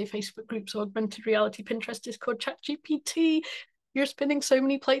Tuesday, Facebook groups, augmented reality, Pinterest, Discord, ChatGPT. You're spinning so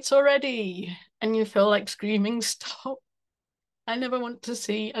many plates already, and you feel like screaming, stop. I never want to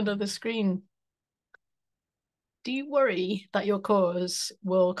see another screen. Do you worry that your cause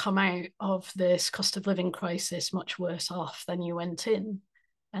will come out of this cost of living crisis much worse off than you went in?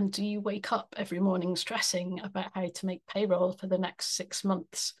 And do you wake up every morning stressing about how to make payroll for the next 6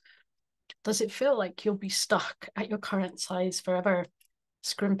 months? Does it feel like you'll be stuck at your current size forever,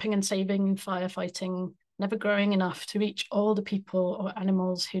 scrimping and saving and firefighting, never growing enough to reach all the people or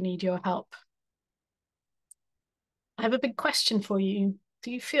animals who need your help? I have a big question for you.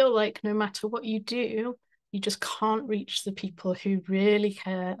 Do you feel like no matter what you do, you just can't reach the people who really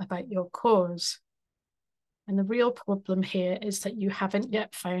care about your cause? And the real problem here is that you haven't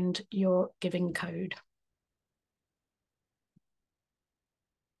yet found your giving code.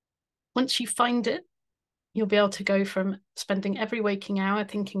 Once you find it, you'll be able to go from spending every waking hour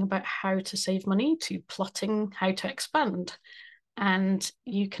thinking about how to save money to plotting how to expand. And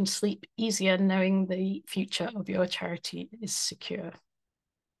you can sleep easier knowing the future of your charity is secure.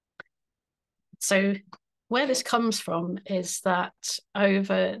 So where this comes from is that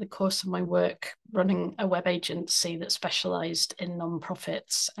over the course of my work running a web agency that specialized in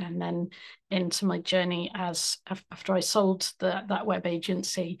nonprofits, and then into my journey as after I sold that web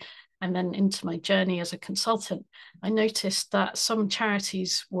agency, and then into my journey as a consultant, I noticed that some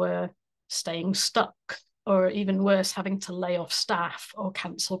charities were staying stuck, or even worse, having to lay off staff or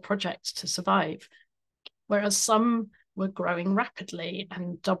cancel projects to survive. Whereas some were growing rapidly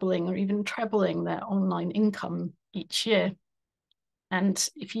and doubling or even trebling their online income each year. And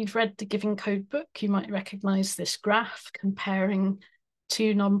if you've read the Giving Code book, you might recognize this graph comparing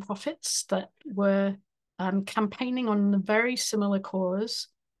two nonprofits that were campaigning on a very similar cause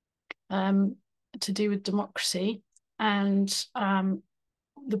to do with democracy. And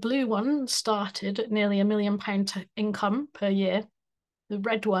the blue one started at nearly £1 million income per year. The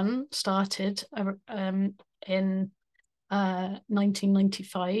red one started in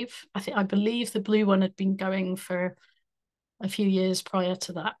 1995. I believe the blue one had been going for a few years prior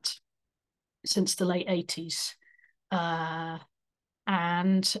to that, since the late 80s.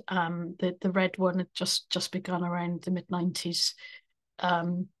 And the red one had just begun around the mid-90s,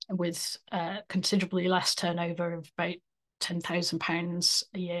 with considerably less turnover of about £10,000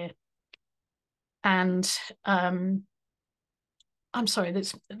 a year. And I'm sorry,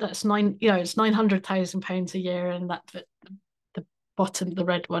 that's it's £900,000 a year, and that the bottom, the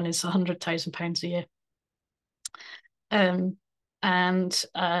red one, is £100,000 a year. And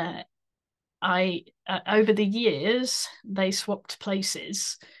over the years, they swapped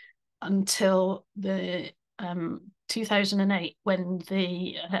places until the 2008, when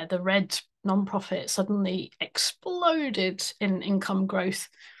the red nonprofit suddenly exploded in income growth.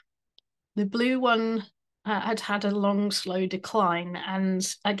 The blue one had a long, slow decline,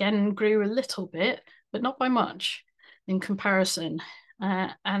 and again grew a little bit, but not by much in comparison.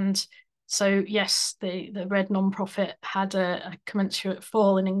 And so, yes, the red nonprofit had a commensurate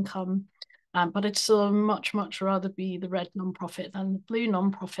fall in income, but I'd still much rather be the red nonprofit than the blue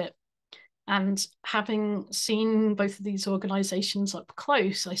nonprofit. And having seen both of these organizations up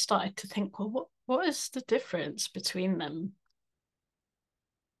close, I started to think, well, what is the difference between them?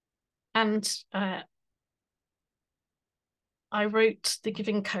 And I wrote the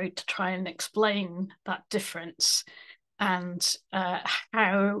Giving Code to try and explain that difference, and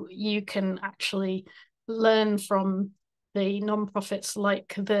how you can actually learn from the nonprofits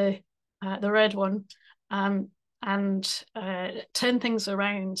like the red one, and turn things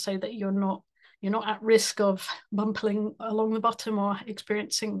around so that you're not at risk of bumping along the bottom or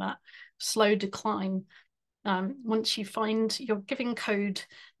experiencing that slow decline. Once you find your giving code,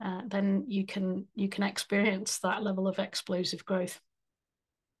 then you can experience that level of explosive growth.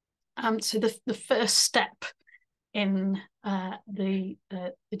 So the first step in the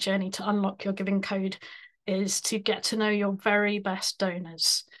journey to unlock your giving code is to get to know your very best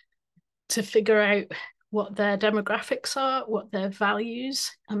donors, to figure out what their demographics are, what their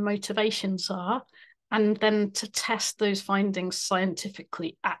values and motivations are, and then to test those findings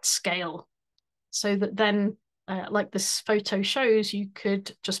scientifically at scale, so that then, like this photo shows, you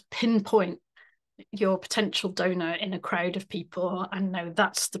could just pinpoint your potential donor in a crowd of people and know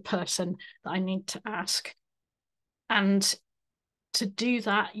that's the person that I need to ask. And to do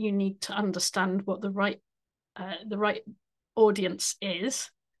that, you need to understand what the right audience is,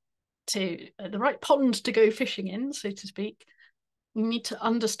 to the right pond to go fishing in, so to speak. You need to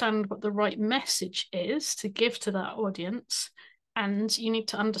understand what the right message is to give to that audience, and you need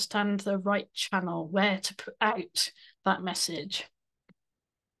to understand the right channel where to put out that message.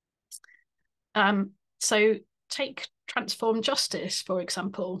 So take Transform Justice, for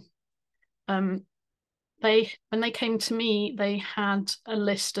example. When they came to me, they had a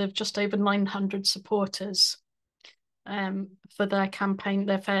list of just over 900 supporters for their campaign,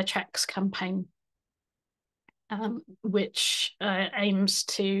 their Fair Checks campaign, which aims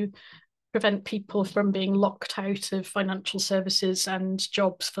to prevent people from being locked out of financial services and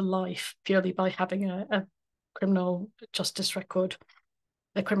jobs for life purely by having a criminal justice record,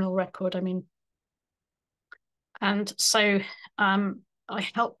 a criminal record, I mean. And so I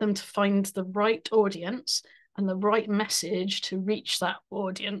helped them to find the right audience and the right message to reach that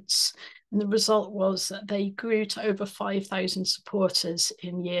audience. And the result was that they grew to over 5,000 supporters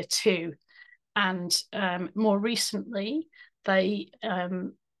in year 2. And more recently, they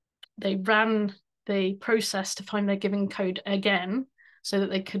ran the process to find their giving code again so that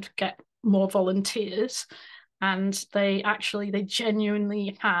they could get more volunteers. And they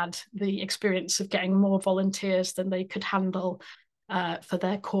genuinely had the experience of getting more volunteers than they could handle for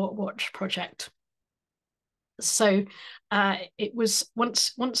their Court Watch project. So it was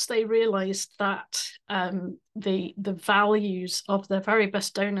once they realized that the values of their very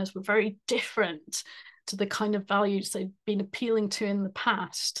best donors were very different to the kind of values they'd been appealing to in the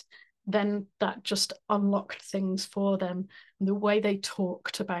past, then that just unlocked things for them. And the way they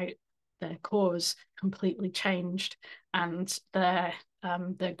talked about their cause completely changed, and their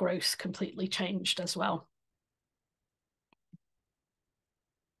growth completely changed as well.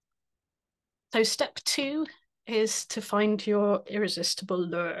 So step 2 is to find your irresistible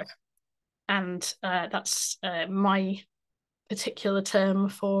lure. And that's my particular term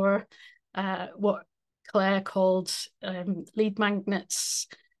for what Claire called lead magnets,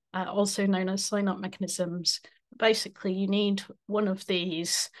 also known as sign-up mechanisms. Basically, you need one of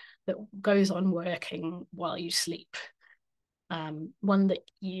these that goes on working while you sleep. One that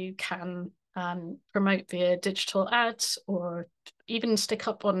you can promote via digital ads, or even stick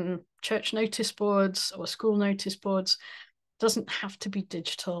up on church notice boards or school notice boards. It doesn't have to be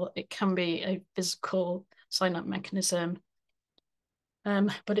digital. It can be a physical sign-up mechanism.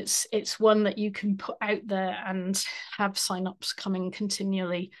 But it's one that you can put out there and have sign-ups coming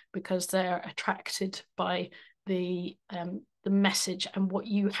continually because they're attracted by the message and what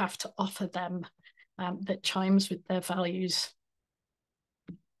you have to offer them that chimes with their values.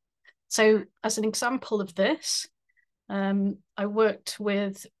 So as an example of this, I worked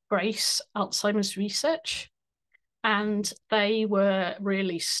with Grace Alzheimer's Research, and they were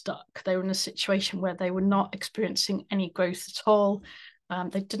really stuck. They were in a situation where they were not experiencing any growth at all.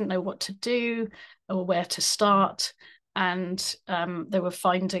 They didn't know what to do or where to start. And they were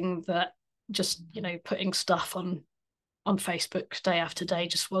finding that just, putting stuff on Facebook day after day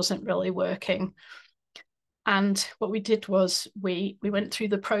just wasn't really working. And what we did was we went through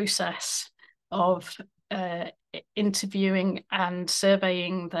the process of interviewing and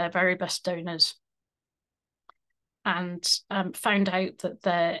surveying their very best donors, and found out that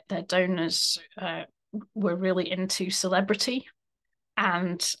their donors were really into celebrity,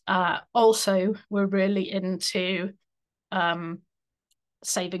 and also were really into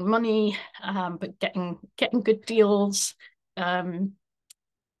saving money, but getting good deals.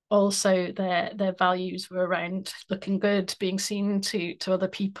 Also, their values were around looking good, being seen to other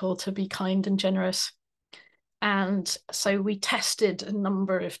people, to be kind and generous. And so we tested a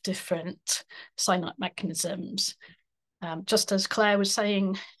number of different sign-up mechanisms. Just as Claire was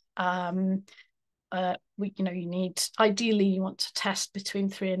saying, ideally you want to test between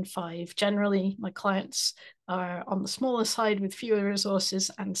 3 and 5. Generally, my clients are on the smaller side with fewer resources,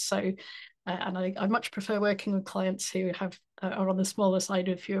 and so I much prefer working with clients who are on the smaller side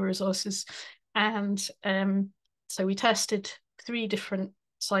with fewer resources. And so we tested 3 different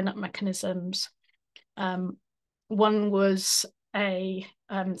sign-up mechanisms. One was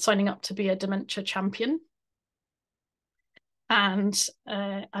signing up to be a dementia champion, and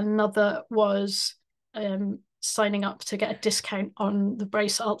another was signing up to get a discount on the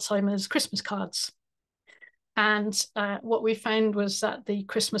Brace Alzheimer's Christmas cards. And what we found was that the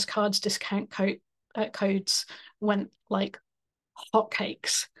Christmas cards discount codes went like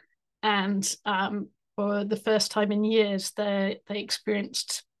hotcakes. And for the first time in years, they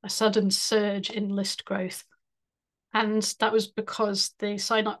experienced a sudden surge in list growth. And that was because the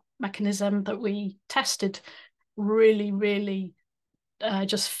sign-up mechanism that we tested really, really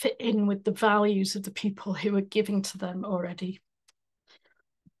just fit in with the values of the people who were giving to them already.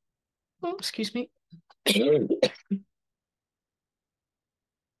 Oh, excuse me.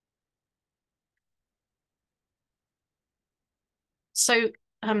 So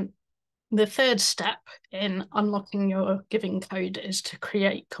the third step in unlocking your giving code is to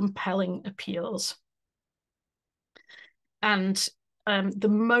create compelling appeals. And the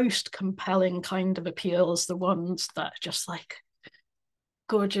most compelling kind of appeals, the ones that are just like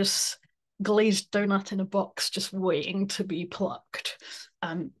gorgeous glazed donut in a box just waiting to be plucked.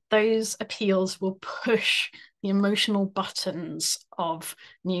 Those appeals will push the emotional buttons of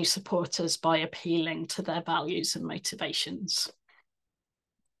new supporters by appealing to their values and motivations.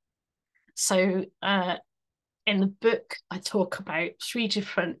 So in the book, I talk about 3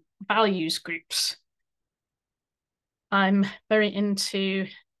 different values groups. I'm very into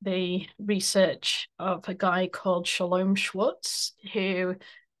the research of a guy called Shalom Schwartz, who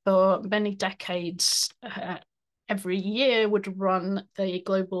for many decades, every year would run the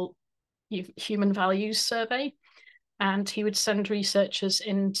Global Human Values Survey. And he would send researchers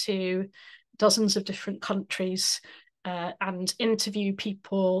into dozens of different countries and interview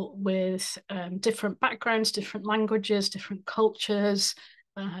people with different backgrounds, different languages, different cultures,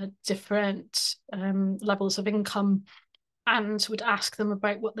 different levels of income, and would ask them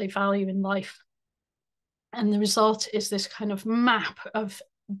about what they value in life. And the result is this kind of map of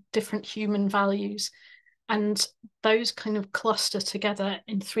different human values. And those kind of cluster together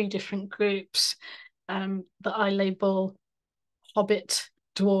in 3 different groups that I label Hobbit,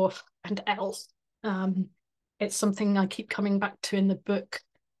 Dwarf, and Elf. It's something I keep coming back to in the book.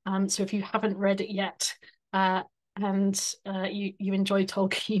 So if you haven't read it yet, and you enjoy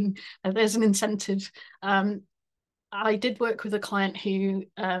Tolkien, there's an incentive. I did work with a client who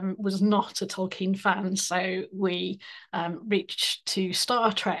was not a Tolkien fan, so we reached to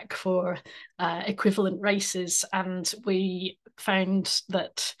Star Trek for equivalent races, and we found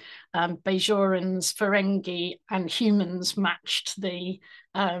that Bajorans, Ferengi, and humans matched the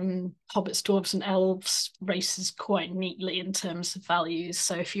hobbits, dwarves, and elves races quite neatly in terms of values.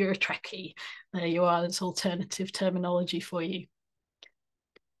 So if you're a Trekkie, there you are, there's alternative terminology for you.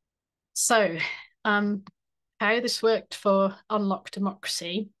 So how this worked for Unlock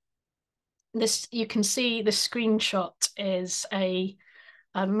Democracy. You can see the screenshot is a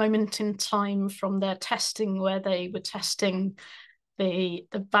moment in time from their testing where they were testing the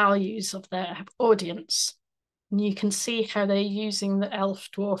values of their audience. And you can see how they're using the elf,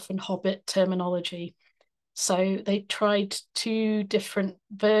 dwarf, and hobbit terminology. So they tried 2 different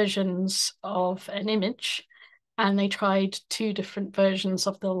versions of an image, and they tried 2 different versions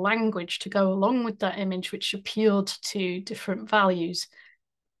of the language to go along with that image, which appealed to different values.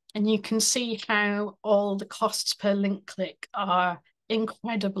 And you can see how all the costs per link click are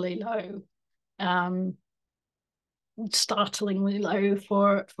incredibly low. startlingly low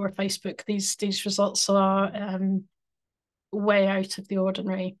for Facebook. These results are way out of the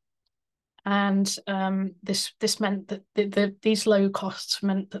ordinary. And this meant that these low costs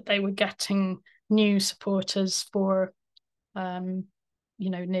meant that they were getting new supporters for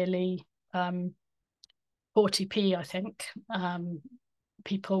nearly 40p, I think.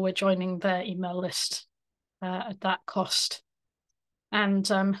 People were joining their email list at that cost. And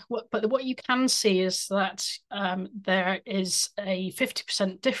what you can see is that there is a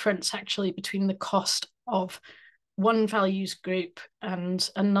 50% difference actually between the cost of one values group and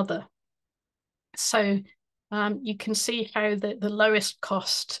another. So you can see how the lowest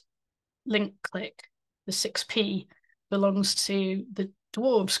cost link click, the 6p, belongs to the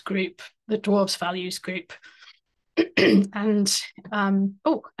dwarves group, the dwarves values group. And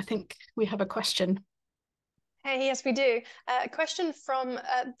I think we have a question. Hey, yes, we do. A question from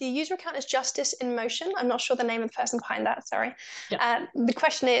the user account is Justice in Motion. I'm not sure the name of the person behind that, sorry. Yeah. The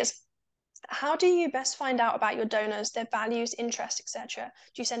question is, how do you best find out about your donors, their values, interests, etc.?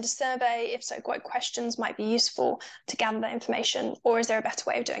 Do you send a survey? If so, what questions might be useful to gather that information, or is there a better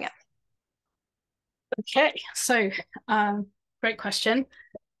way of doing it? Okay, so great question.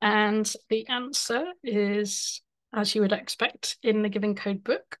 And the answer is, as you would expect, in the Giving Code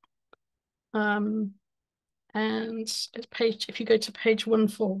book. And it's if you go to page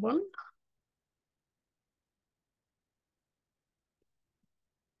 141.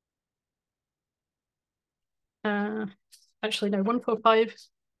 Actually, no, 145.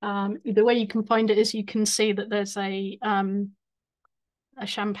 The way you can find it is you can see that there's a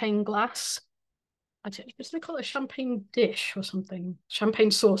champagne glass. Is they call it a champagne dish or something?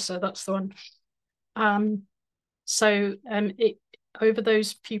 Champagne saucer, that's the one. So it over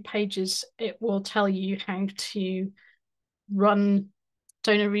those few pages, it will tell you how to run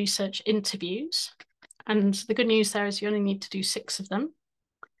donor research interviews. And the good news there is you only need to do 6 of them.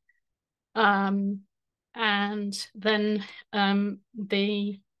 And then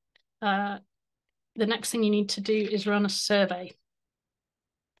the next thing you need to do is run a survey.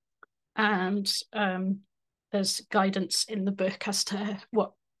 And there's guidance in the book as to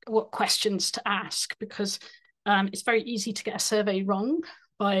what questions to ask, because it's very easy to get a survey wrong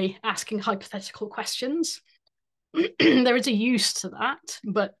by asking hypothetical questions. There is a use to that,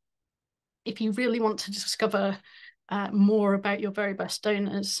 but if you really want to discover more about your very best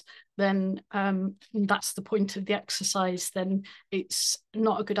donors, then that's the point of the exercise. Then it's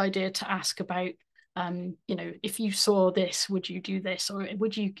not a good idea to ask about, if you saw this, would you do this, or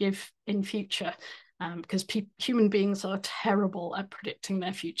would you give in future? Because human beings are terrible at predicting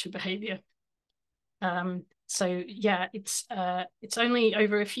their future behavior. So yeah, it's only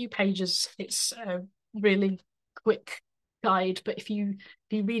over a few pages. It's a really quick guide, but if you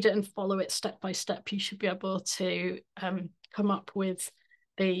read it and follow it step by step, you should be able to come up with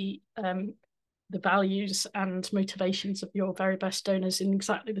the values and motivations of your very best donors in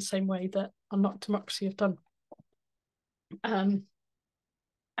exactly the same way that Unlock Democracy have done. And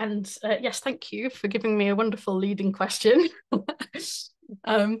yes, thank you for giving me a wonderful leading question.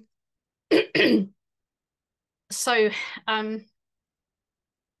 So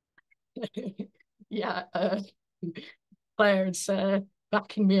yeah, Claire's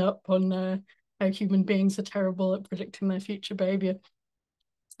backing me up on how human beings are terrible at predicting their future behavior.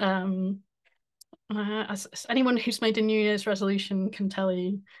 As anyone who's made a New Year's resolution can tell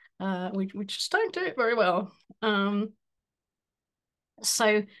you, we just don't do it very well.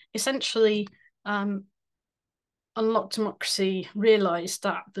 So essentially, Unlock Democracy realised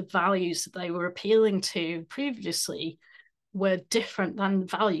that the values that they were appealing to previously were different than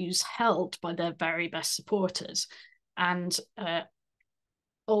values held by their very best supporters. And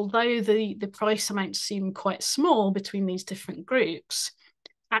although the price amounts seem quite small between these different groups,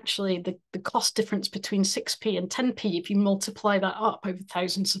 actually the cost difference between 6p and 10p, if you multiply that up over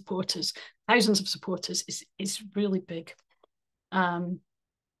thousands of supporters, is really big.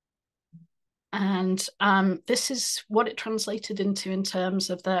 And this is what it translated into in terms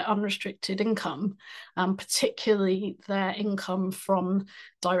of their unrestricted income, particularly their income from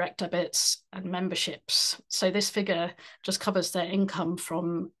direct debits and memberships. So this figure just covers their income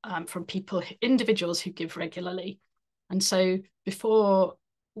from individuals who give regularly. And so before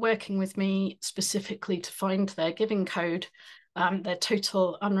working with me specifically to find their giving code, their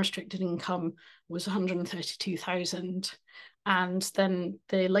total unrestricted income was 132,000. And then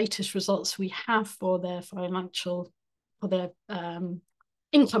the latest results we have for their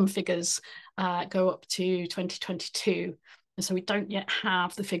income figures go up to 2022. And so we don't yet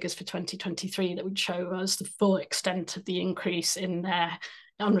have the figures for 2023 that would show us the full extent of the increase in their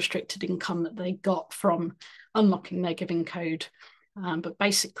unrestricted income that they got from unlocking their giving code. But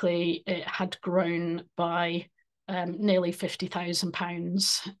basically, it had grown by nearly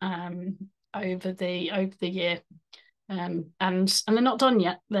 £50,000 over the year. And they're not done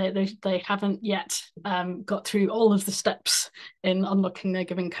yet. They haven't yet got through all of the steps in unlocking their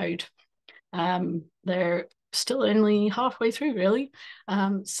giving code. They're still only halfway through, really.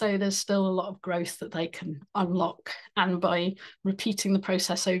 So there's still a lot of growth that they can unlock. And by repeating the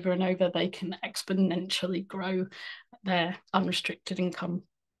process over and over, they can exponentially grow their unrestricted income.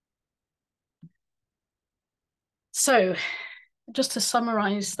 So just to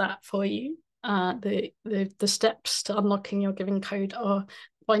summarize that for you, the steps to unlocking your giving code are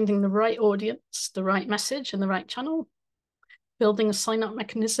finding the right audience, the right message, and the right channel, building a sign-up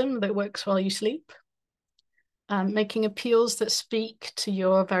mechanism that works while you sleep, making appeals that speak to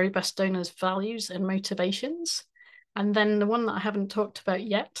your very best donors' values and motivations. And then the one that I haven't talked about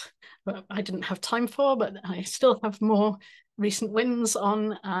yet, but I didn't have time for, but I still have more recent wins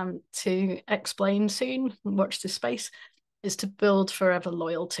on to explain soon, watch this space, is to build forever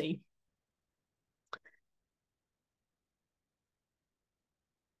loyalty.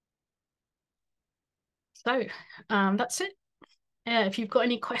 So that's it. If you've got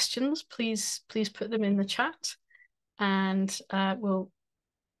any questions, please put them in the chat, and we'll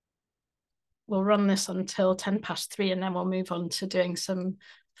run this until 3:10, and then we'll move on to doing some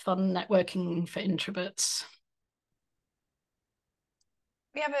fun networking for introverts.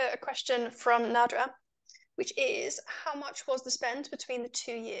 We have a question from Nadra, which is, how much was the spend between the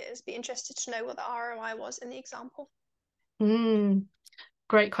 2 years? Be interested to know what the ROI was in the example.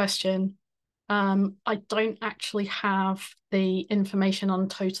 Great question. I don't actually have the information on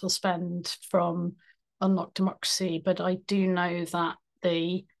total spend from Unlock Democracy, but I do know that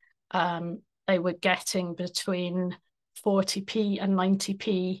they were getting between 40p and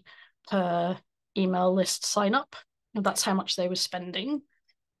 90p per email list sign up, and that's how much they were spending.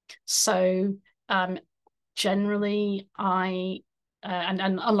 So generally, and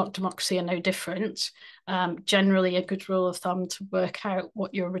Unlock Democracy are no different. Generally, a good rule of thumb to work out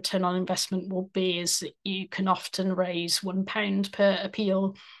what your return on investment will be is that you can often raise £1 per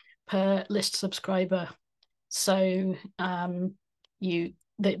appeal per list subscriber. So the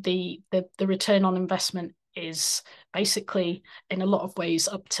return on investment is basically, in a lot of ways,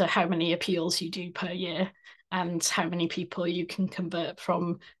 up to how many appeals you do per year and how many people you can convert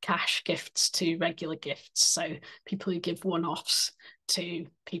from cash gifts to regular gifts. So people who give one-offs to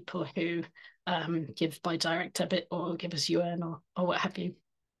people who give by direct debit or give as you earn or what have you.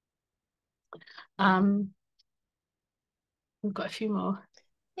 We've got a few more.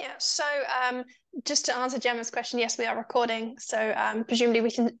 Yeah, so just to answer Gemma's question, yes, we are recording. So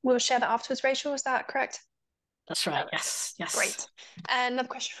presumably we'll share that afterwards, Rachel, is that correct? That's right, yes. Great. And another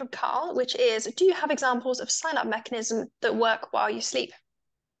question from Carl, which is, do you have examples of sign-up mechanisms that work while you sleep?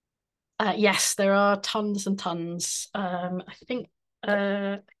 Yes, there are tons and tons. I think,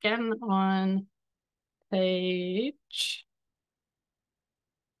 again, on page...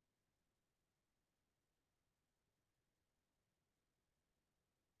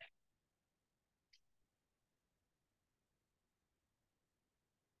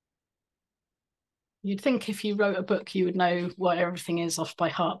 You'd think if you wrote a book, you would know what everything is off by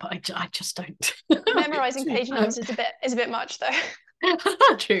heart, but I just don't. Memorizing page numbers is a bit much, though.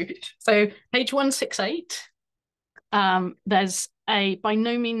 True. So page 168, there's a by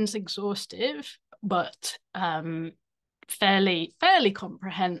no means exhaustive, but fairly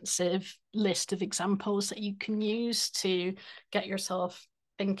comprehensive list of examples that you can use to get yourself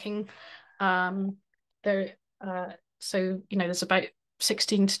thinking. So there's about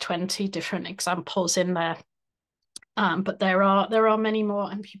 16 to 20 different examples in there, but there are many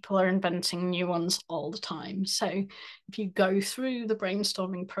more, and people are inventing new ones all the time. So if you go through the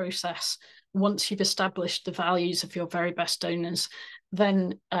brainstorming process, once you've established the values of your very best donors,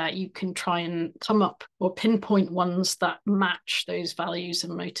 then you can try and come up or pinpoint ones that match those values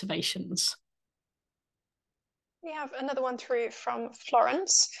and motivations. We have another one through from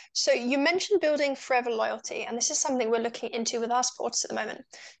Florence. So you mentioned building forever loyalty, and this is something we're looking into with our supporters at the moment.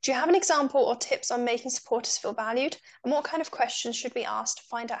 Do you have an example or tips on making supporters feel valued? And what kind of questions should we ask to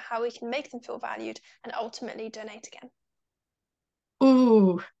find out how we can make them feel valued and ultimately donate again?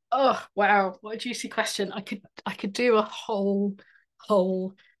 Ooh, oh wow, what a juicy question. I could do a whole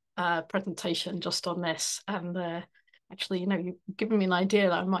presentation just on this, and actually, you've given me an idea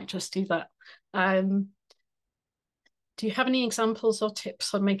that I might just do that. Do you have any examples or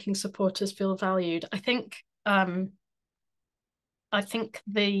tips on making supporters feel valued? I think it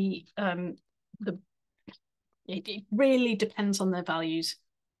really depends on their values.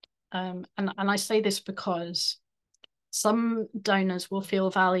 and I say this because some donors will feel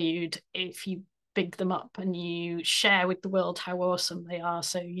valued if you big them up and you share with the world how awesome they are.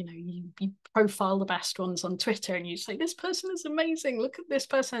 So, you know, you profile the best ones on Twitter and you say, this person is amazing, look at this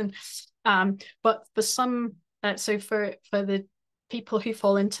person. But for some, so for the people who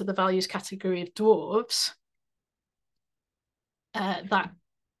fall into the values category of dwarves, that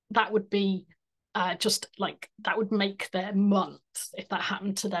would be just like, that would make their month if that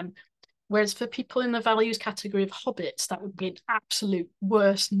happened to them. Whereas for people in the values category of hobbits, that would be an absolute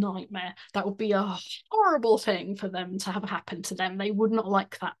worst nightmare. That would be a horrible thing for them to have happen to them. They would not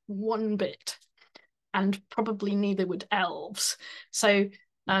like that one bit. And probably neither would elves. So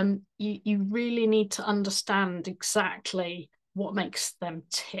you really need to understand exactly what makes them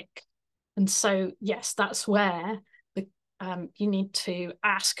tick. And so, yes, that's where you need to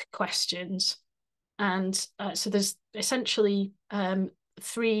ask questions. And so there's essentially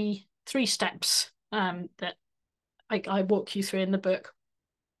three steps that I walk you through in the book.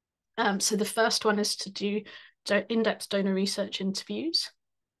 So the first one is to do in-depth donor research interviews.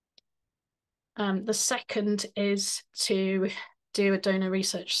 The second is to do a donor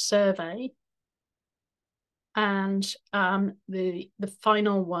research survey. And the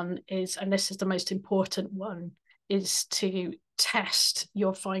final one is, and this is the most important one, is to test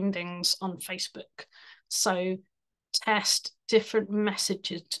your findings on Facebook. So test different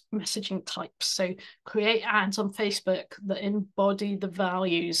messaging types. So create ads on Facebook that embody the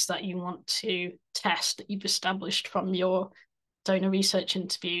values that you want to test, that you've established from your donor research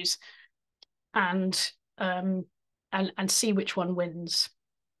interviews, and see which one wins.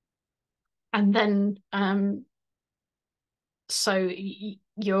 And then so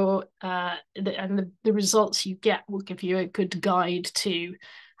your the results you get will give you a good guide to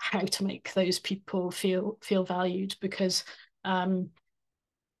how to make those people feel valued, because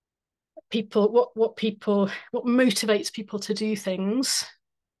people what motivates people to do things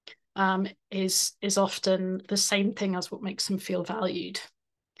is often the same thing as what makes them feel valued.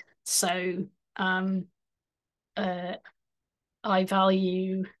 So I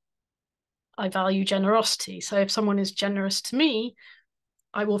value generosity. So if someone is generous to me,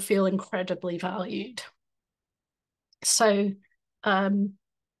 I will feel incredibly valued. So that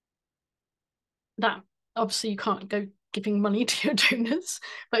obviously you can't go giving money to your donors,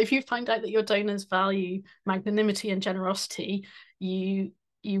 but if you find out that your donors value magnanimity and generosity, you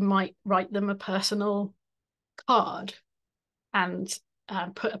might write them a personal card and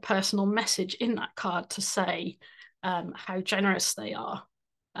put a personal message in that card to say how generous they are.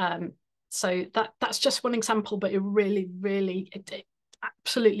 So that's just one example, but it really it's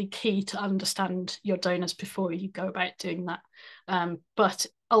absolutely key to understand your donors before you go about doing that. But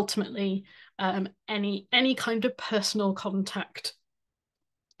ultimately, any kind of personal contact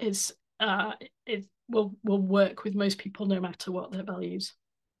will work with most people, no matter what their values.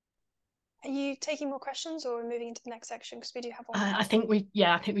 Are you taking more questions, or moving into the next section, because we do have one? I think we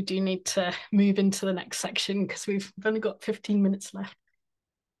do need to move into the next section because we've only got 15 minutes left.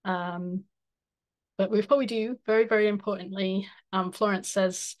 But before we do, very, very importantly, Florence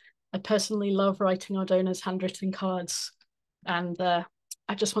says, I personally love writing our donors handwritten cards. And I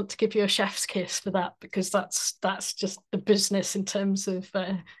just want to give you a chef's kiss for that, because that's just the business in terms of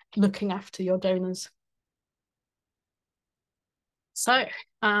looking after your donors. So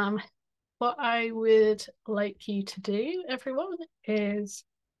what I would like you to do, everyone, is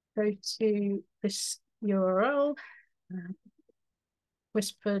go to this URL,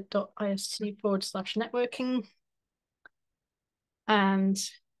 whisper.ist/networking. And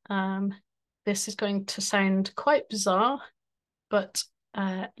this is going to sound quite bizarre, but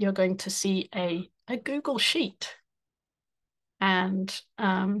you're going to see a Google Sheet. And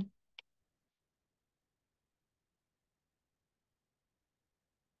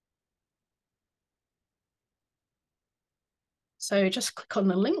so just click on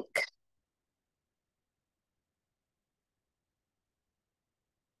the link.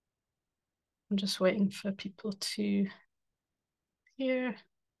 I'm just waiting for people to hear.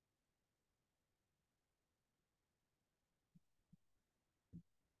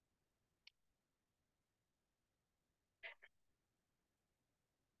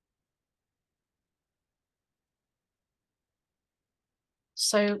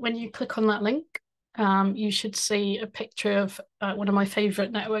 So when you click on that link, you should see a picture of one of my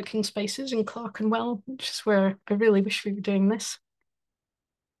favorite networking spaces in Clerkenwell, which is where I really wish we were doing this.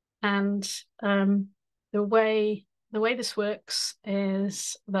 And the way this works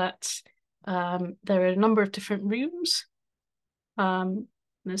is that there are a number of different rooms.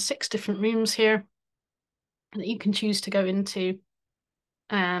 There's 6 different rooms here that you can choose to go into.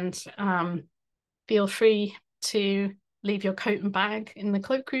 and feel free to leave your coat and bag in the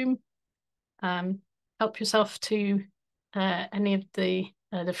cloakroom. Help yourself to any of the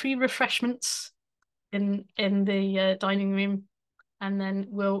free refreshments in the dining room, and then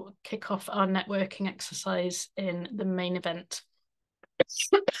we'll kick off our networking exercise in the main event.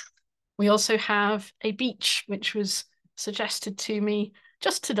 We also have a beach, which was suggested to me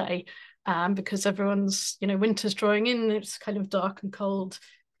just today, because everyone's, winter's drawing in, it's kind of dark and cold.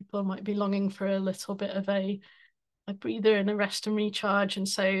 People might be longing for a little bit of a breather and a rest and recharge. And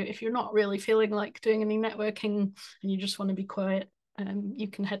so if you're not really feeling like doing any networking and you just want to be quiet, you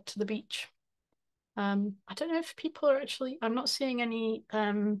can head to the beach. I don't know if people are actually, I'm not seeing any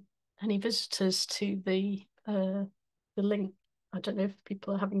visitors to the link. I don't know if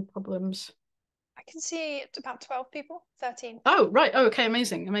people are having problems. I can see about 12 people, 13. Oh, right. Oh, okay,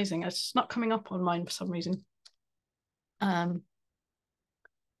 amazing, amazing. It's not coming up on mine for some reason. Mine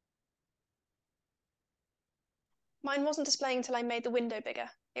wasn't displaying until I made the window bigger.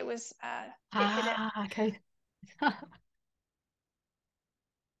 It was it hid it. Okay.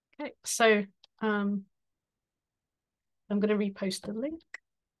 Okay, so I'm going to repost the link.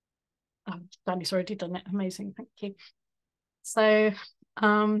 Oh, Danny's already done it. Amazing, thank you. So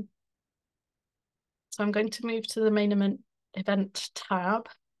I'm going to move to the main event tab,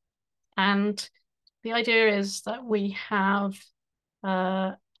 and the idea is that we have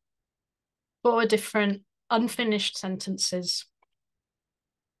 4 different unfinished sentences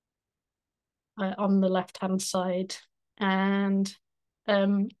on the left-hand side, and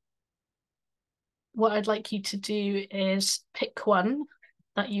what I'd like you to do is pick one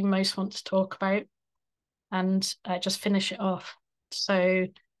that you most want to talk about and just finish it off. So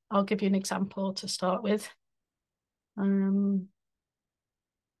I'll give you an example to start with.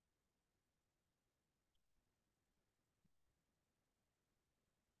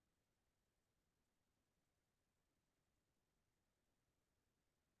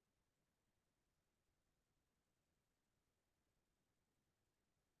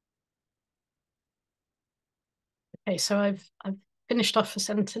 Okay, so I've finished off a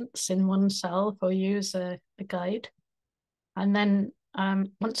sentence in one cell for you as a guide. And then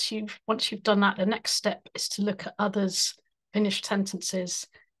once you've done that, the next step is to look at others' finished sentences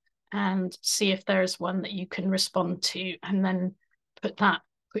and see if there is one that you can respond to, and then put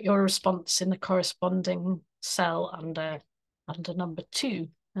your response in the corresponding cell under number 2,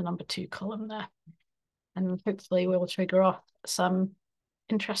 the number 2 column there. And hopefully we'll trigger off some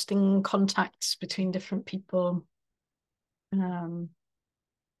interesting contacts between different people.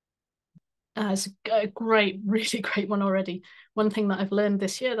 It's a really great one already. One thing that I've learned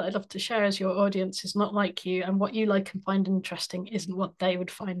this year that I'd love to share is your audience is not like you, and what you like and find interesting isn't what they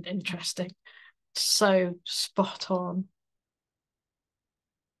would find interesting. So spot on.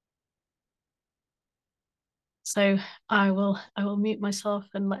 So I will mute myself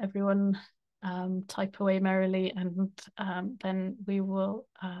and let everyone type away merrily, and then we'll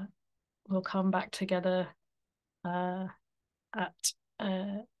come back together at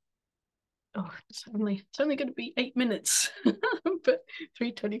it's only going to be 8 minutes, but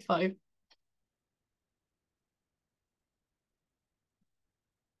 3:25.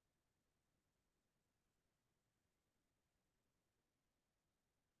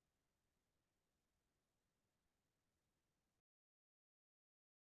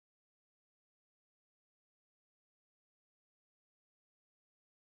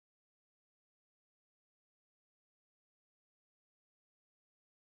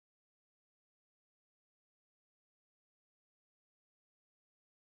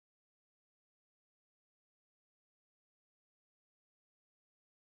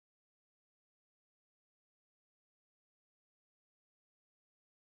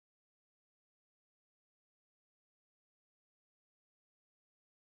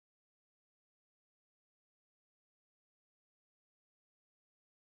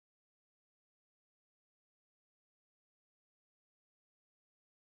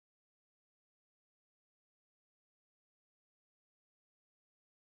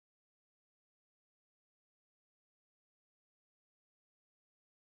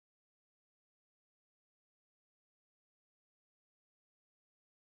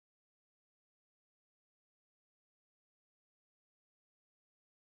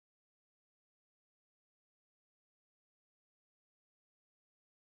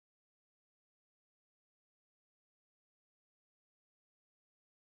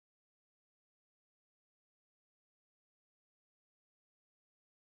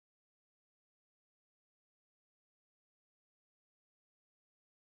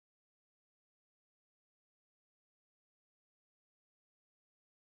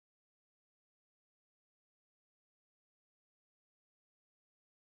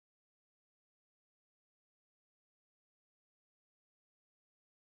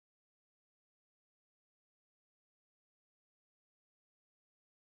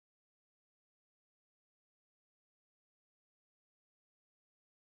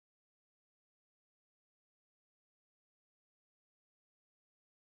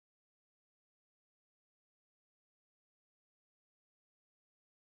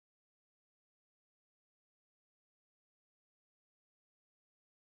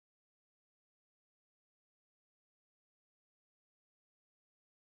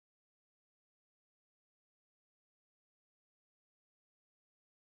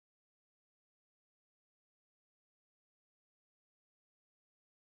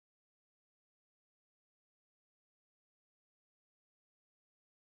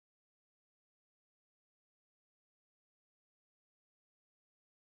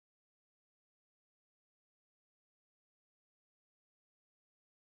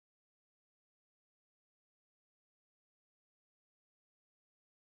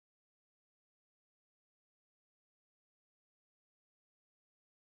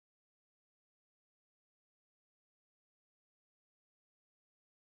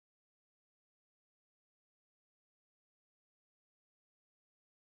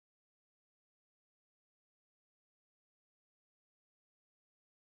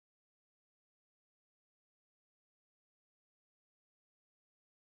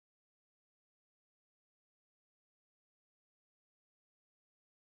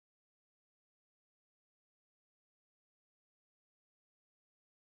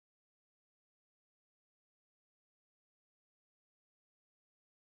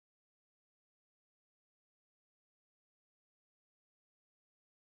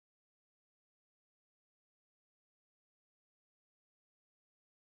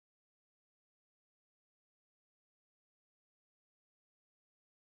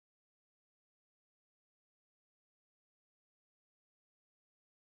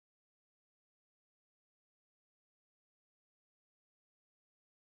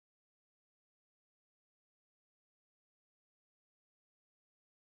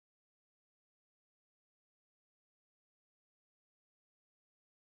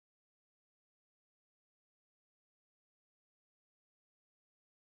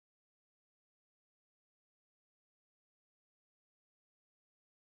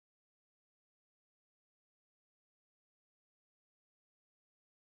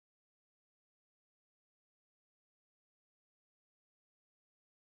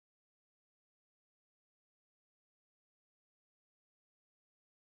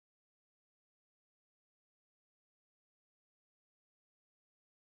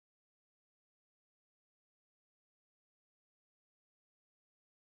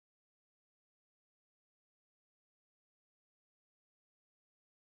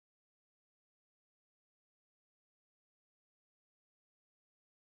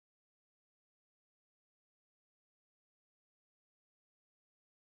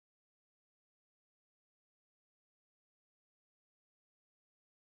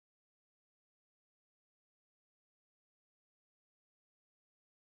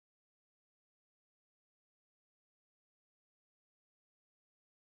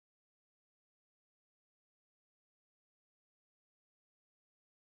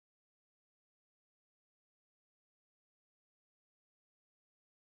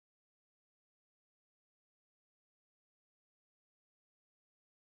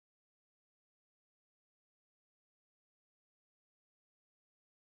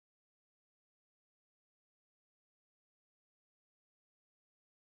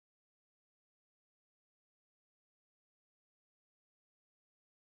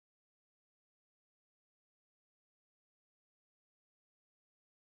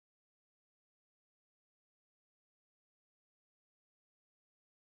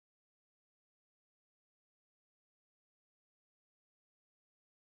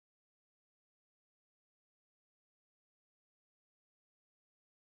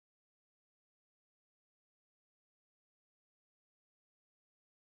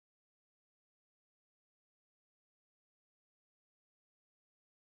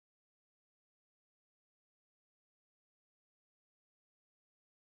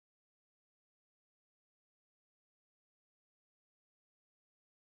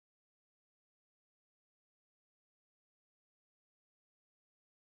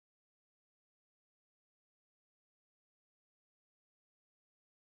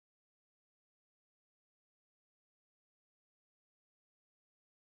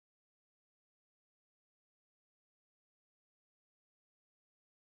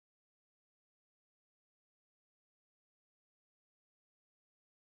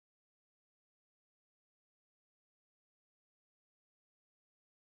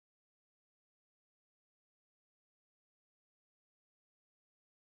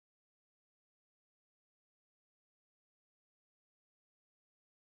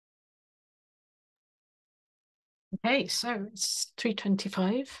 Okay, so it's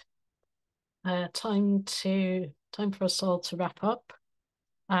 3:25. Time for us all to wrap up.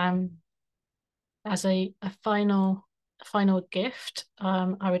 As a final gift,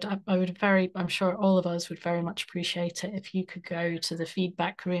 I'm sure all of us would very much appreciate it if you could go to the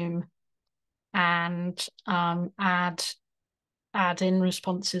feedback room and add in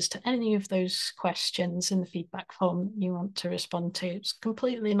responses to any of those questions in the feedback form you want to respond to. It's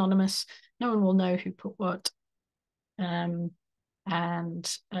completely anonymous. No one will know who put what.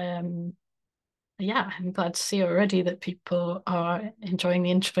 Yeah, I'm glad to see already that people are enjoying the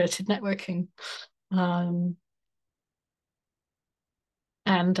introverted networking. And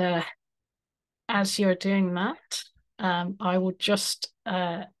as you're doing that, I will just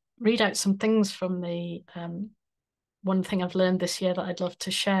read out some things from the one thing I've learned this year that I'd love to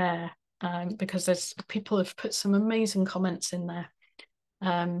share, because there's people have put some amazing comments in there.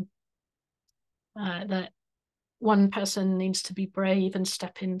 That one person needs to be brave and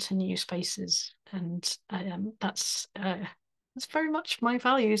step into new spaces, and that's very much my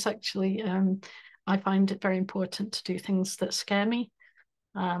values, actually. I find it very important to do things that scare me.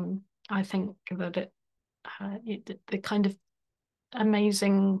 I think that the kind of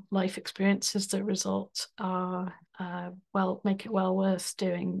amazing life experiences that result are make it well worth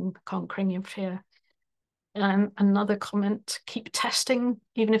doing, conquering your fear. Another comment: keep testing,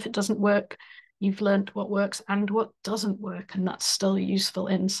 even if it doesn't work. You've learned what works and what doesn't work, and that's still a useful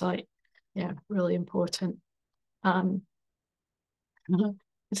insight. Yeah, really important. It's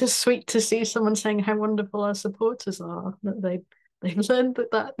just sweet to see someone saying how wonderful our supporters are, that they've learned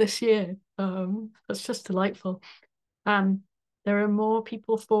that this year. That's just delightful. There are more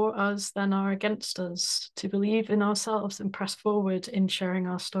people for us than are against us. To believe in ourselves and press forward in sharing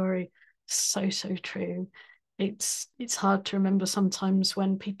our story. So true. It's hard to remember sometimes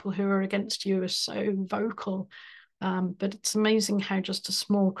when people who are against you are so vocal. But it's amazing how just a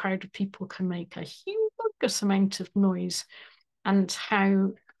small crowd of people can make a humongous amount of noise, and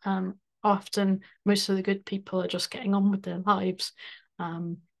how often most of the good people are just getting on with their lives.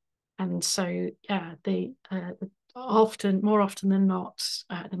 And so, yeah, more often than not,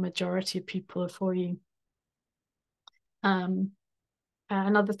 the majority of people are for you.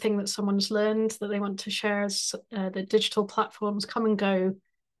 Another thing that someone's learned that they want to share is the digital platforms come and go,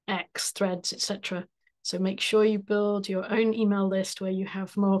 X, Threads, etc. So make sure you build your own email list where you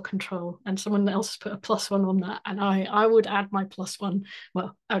have more control. And someone else put a +1 on that, and I would add my +1.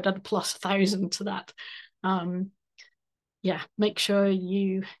 Well, I would add a +1,000 to that. Yeah, make sure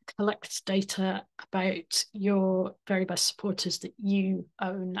you collect data about your very best supporters that you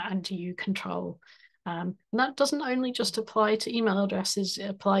own and you control. And that doesn't only just apply to email addresses, it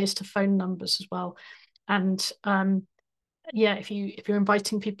applies to phone numbers as well. And yeah, if you're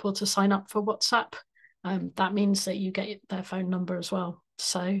inviting people to sign up for WhatsApp, that means that you get their phone number as well.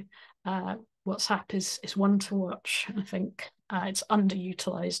 So WhatsApp is one to watch. I think it's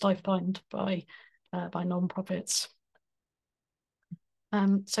underutilized, I find, by nonprofits.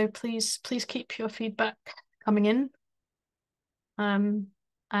 So please keep your feedback coming in.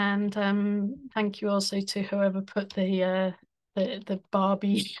 And thank you also to whoever put the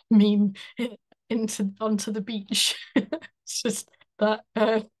Barbie meme onto the beach. It's just that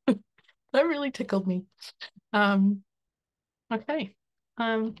that really tickled me. Okay.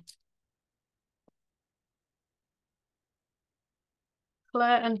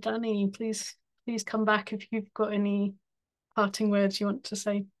 Claire and Danny, please come back if you've got any parting words you want to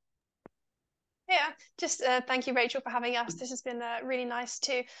say. Yeah, just thank you, Rachel, for having us. This has been really nice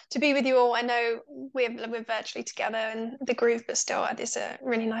to be with you all. I know we're virtually together in the group, but still, it's a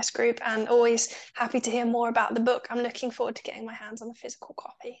really nice group, and always happy to hear more about the book. I'm looking forward to getting my hands on a physical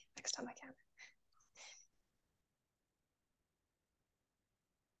copy next time I can.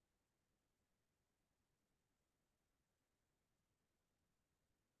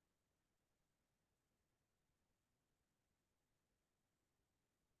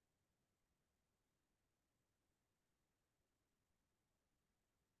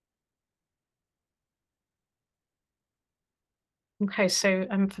 Okay, so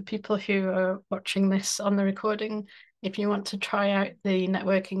for people who are watching this on the recording, if you want to try out the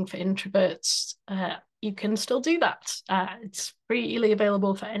networking for introverts, you can still do that. It's freely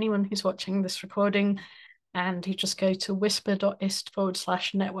available for anyone who's watching this recording, and you just go to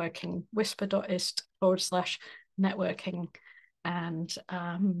whisper.ist/networking, whisper.ist/networking, and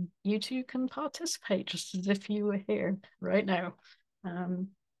you too can participate just as if you were here right now.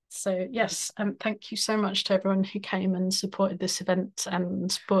 So yes, thank you so much to everyone who came and supported this event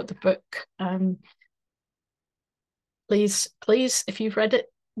and bought the book. Please, if you've read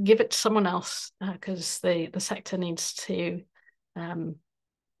it, give it to someone else, because the sector needs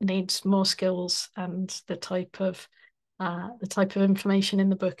more skills, and the type of information in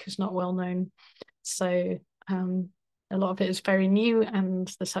the book is not well known. So a lot of it is very new, and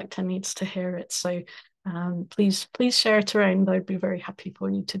the sector needs to hear it. So please share it around. I'd be very happy for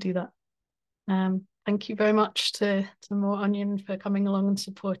you to do that. Thank you very much to More Onion for coming along and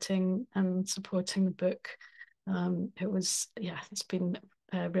supporting the book. It's been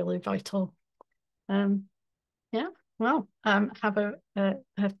really vital. Well, have a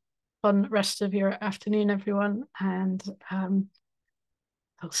fun rest of your afternoon, everyone, and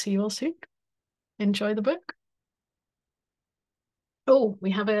I'll see you all soon. Enjoy the book. Oh,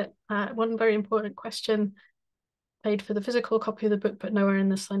 we have one very important question. Paid for the physical copy of the book, but nowhere in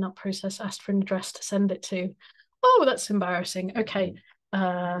the sign-up process asked for an address to send it to. Oh, that's embarrassing. Okay.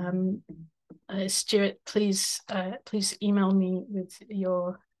 Stuart, please email me with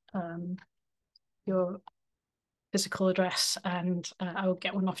your physical address, and I'll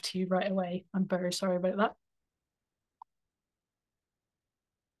get one off to you right away. I'm very sorry about that.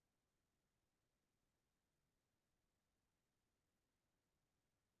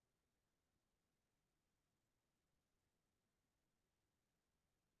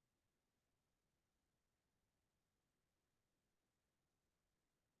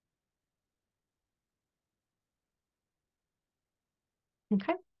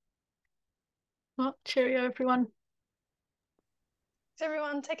 Okay. Well, cheerio, everyone. Thanks,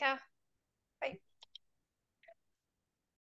 everyone. Take care.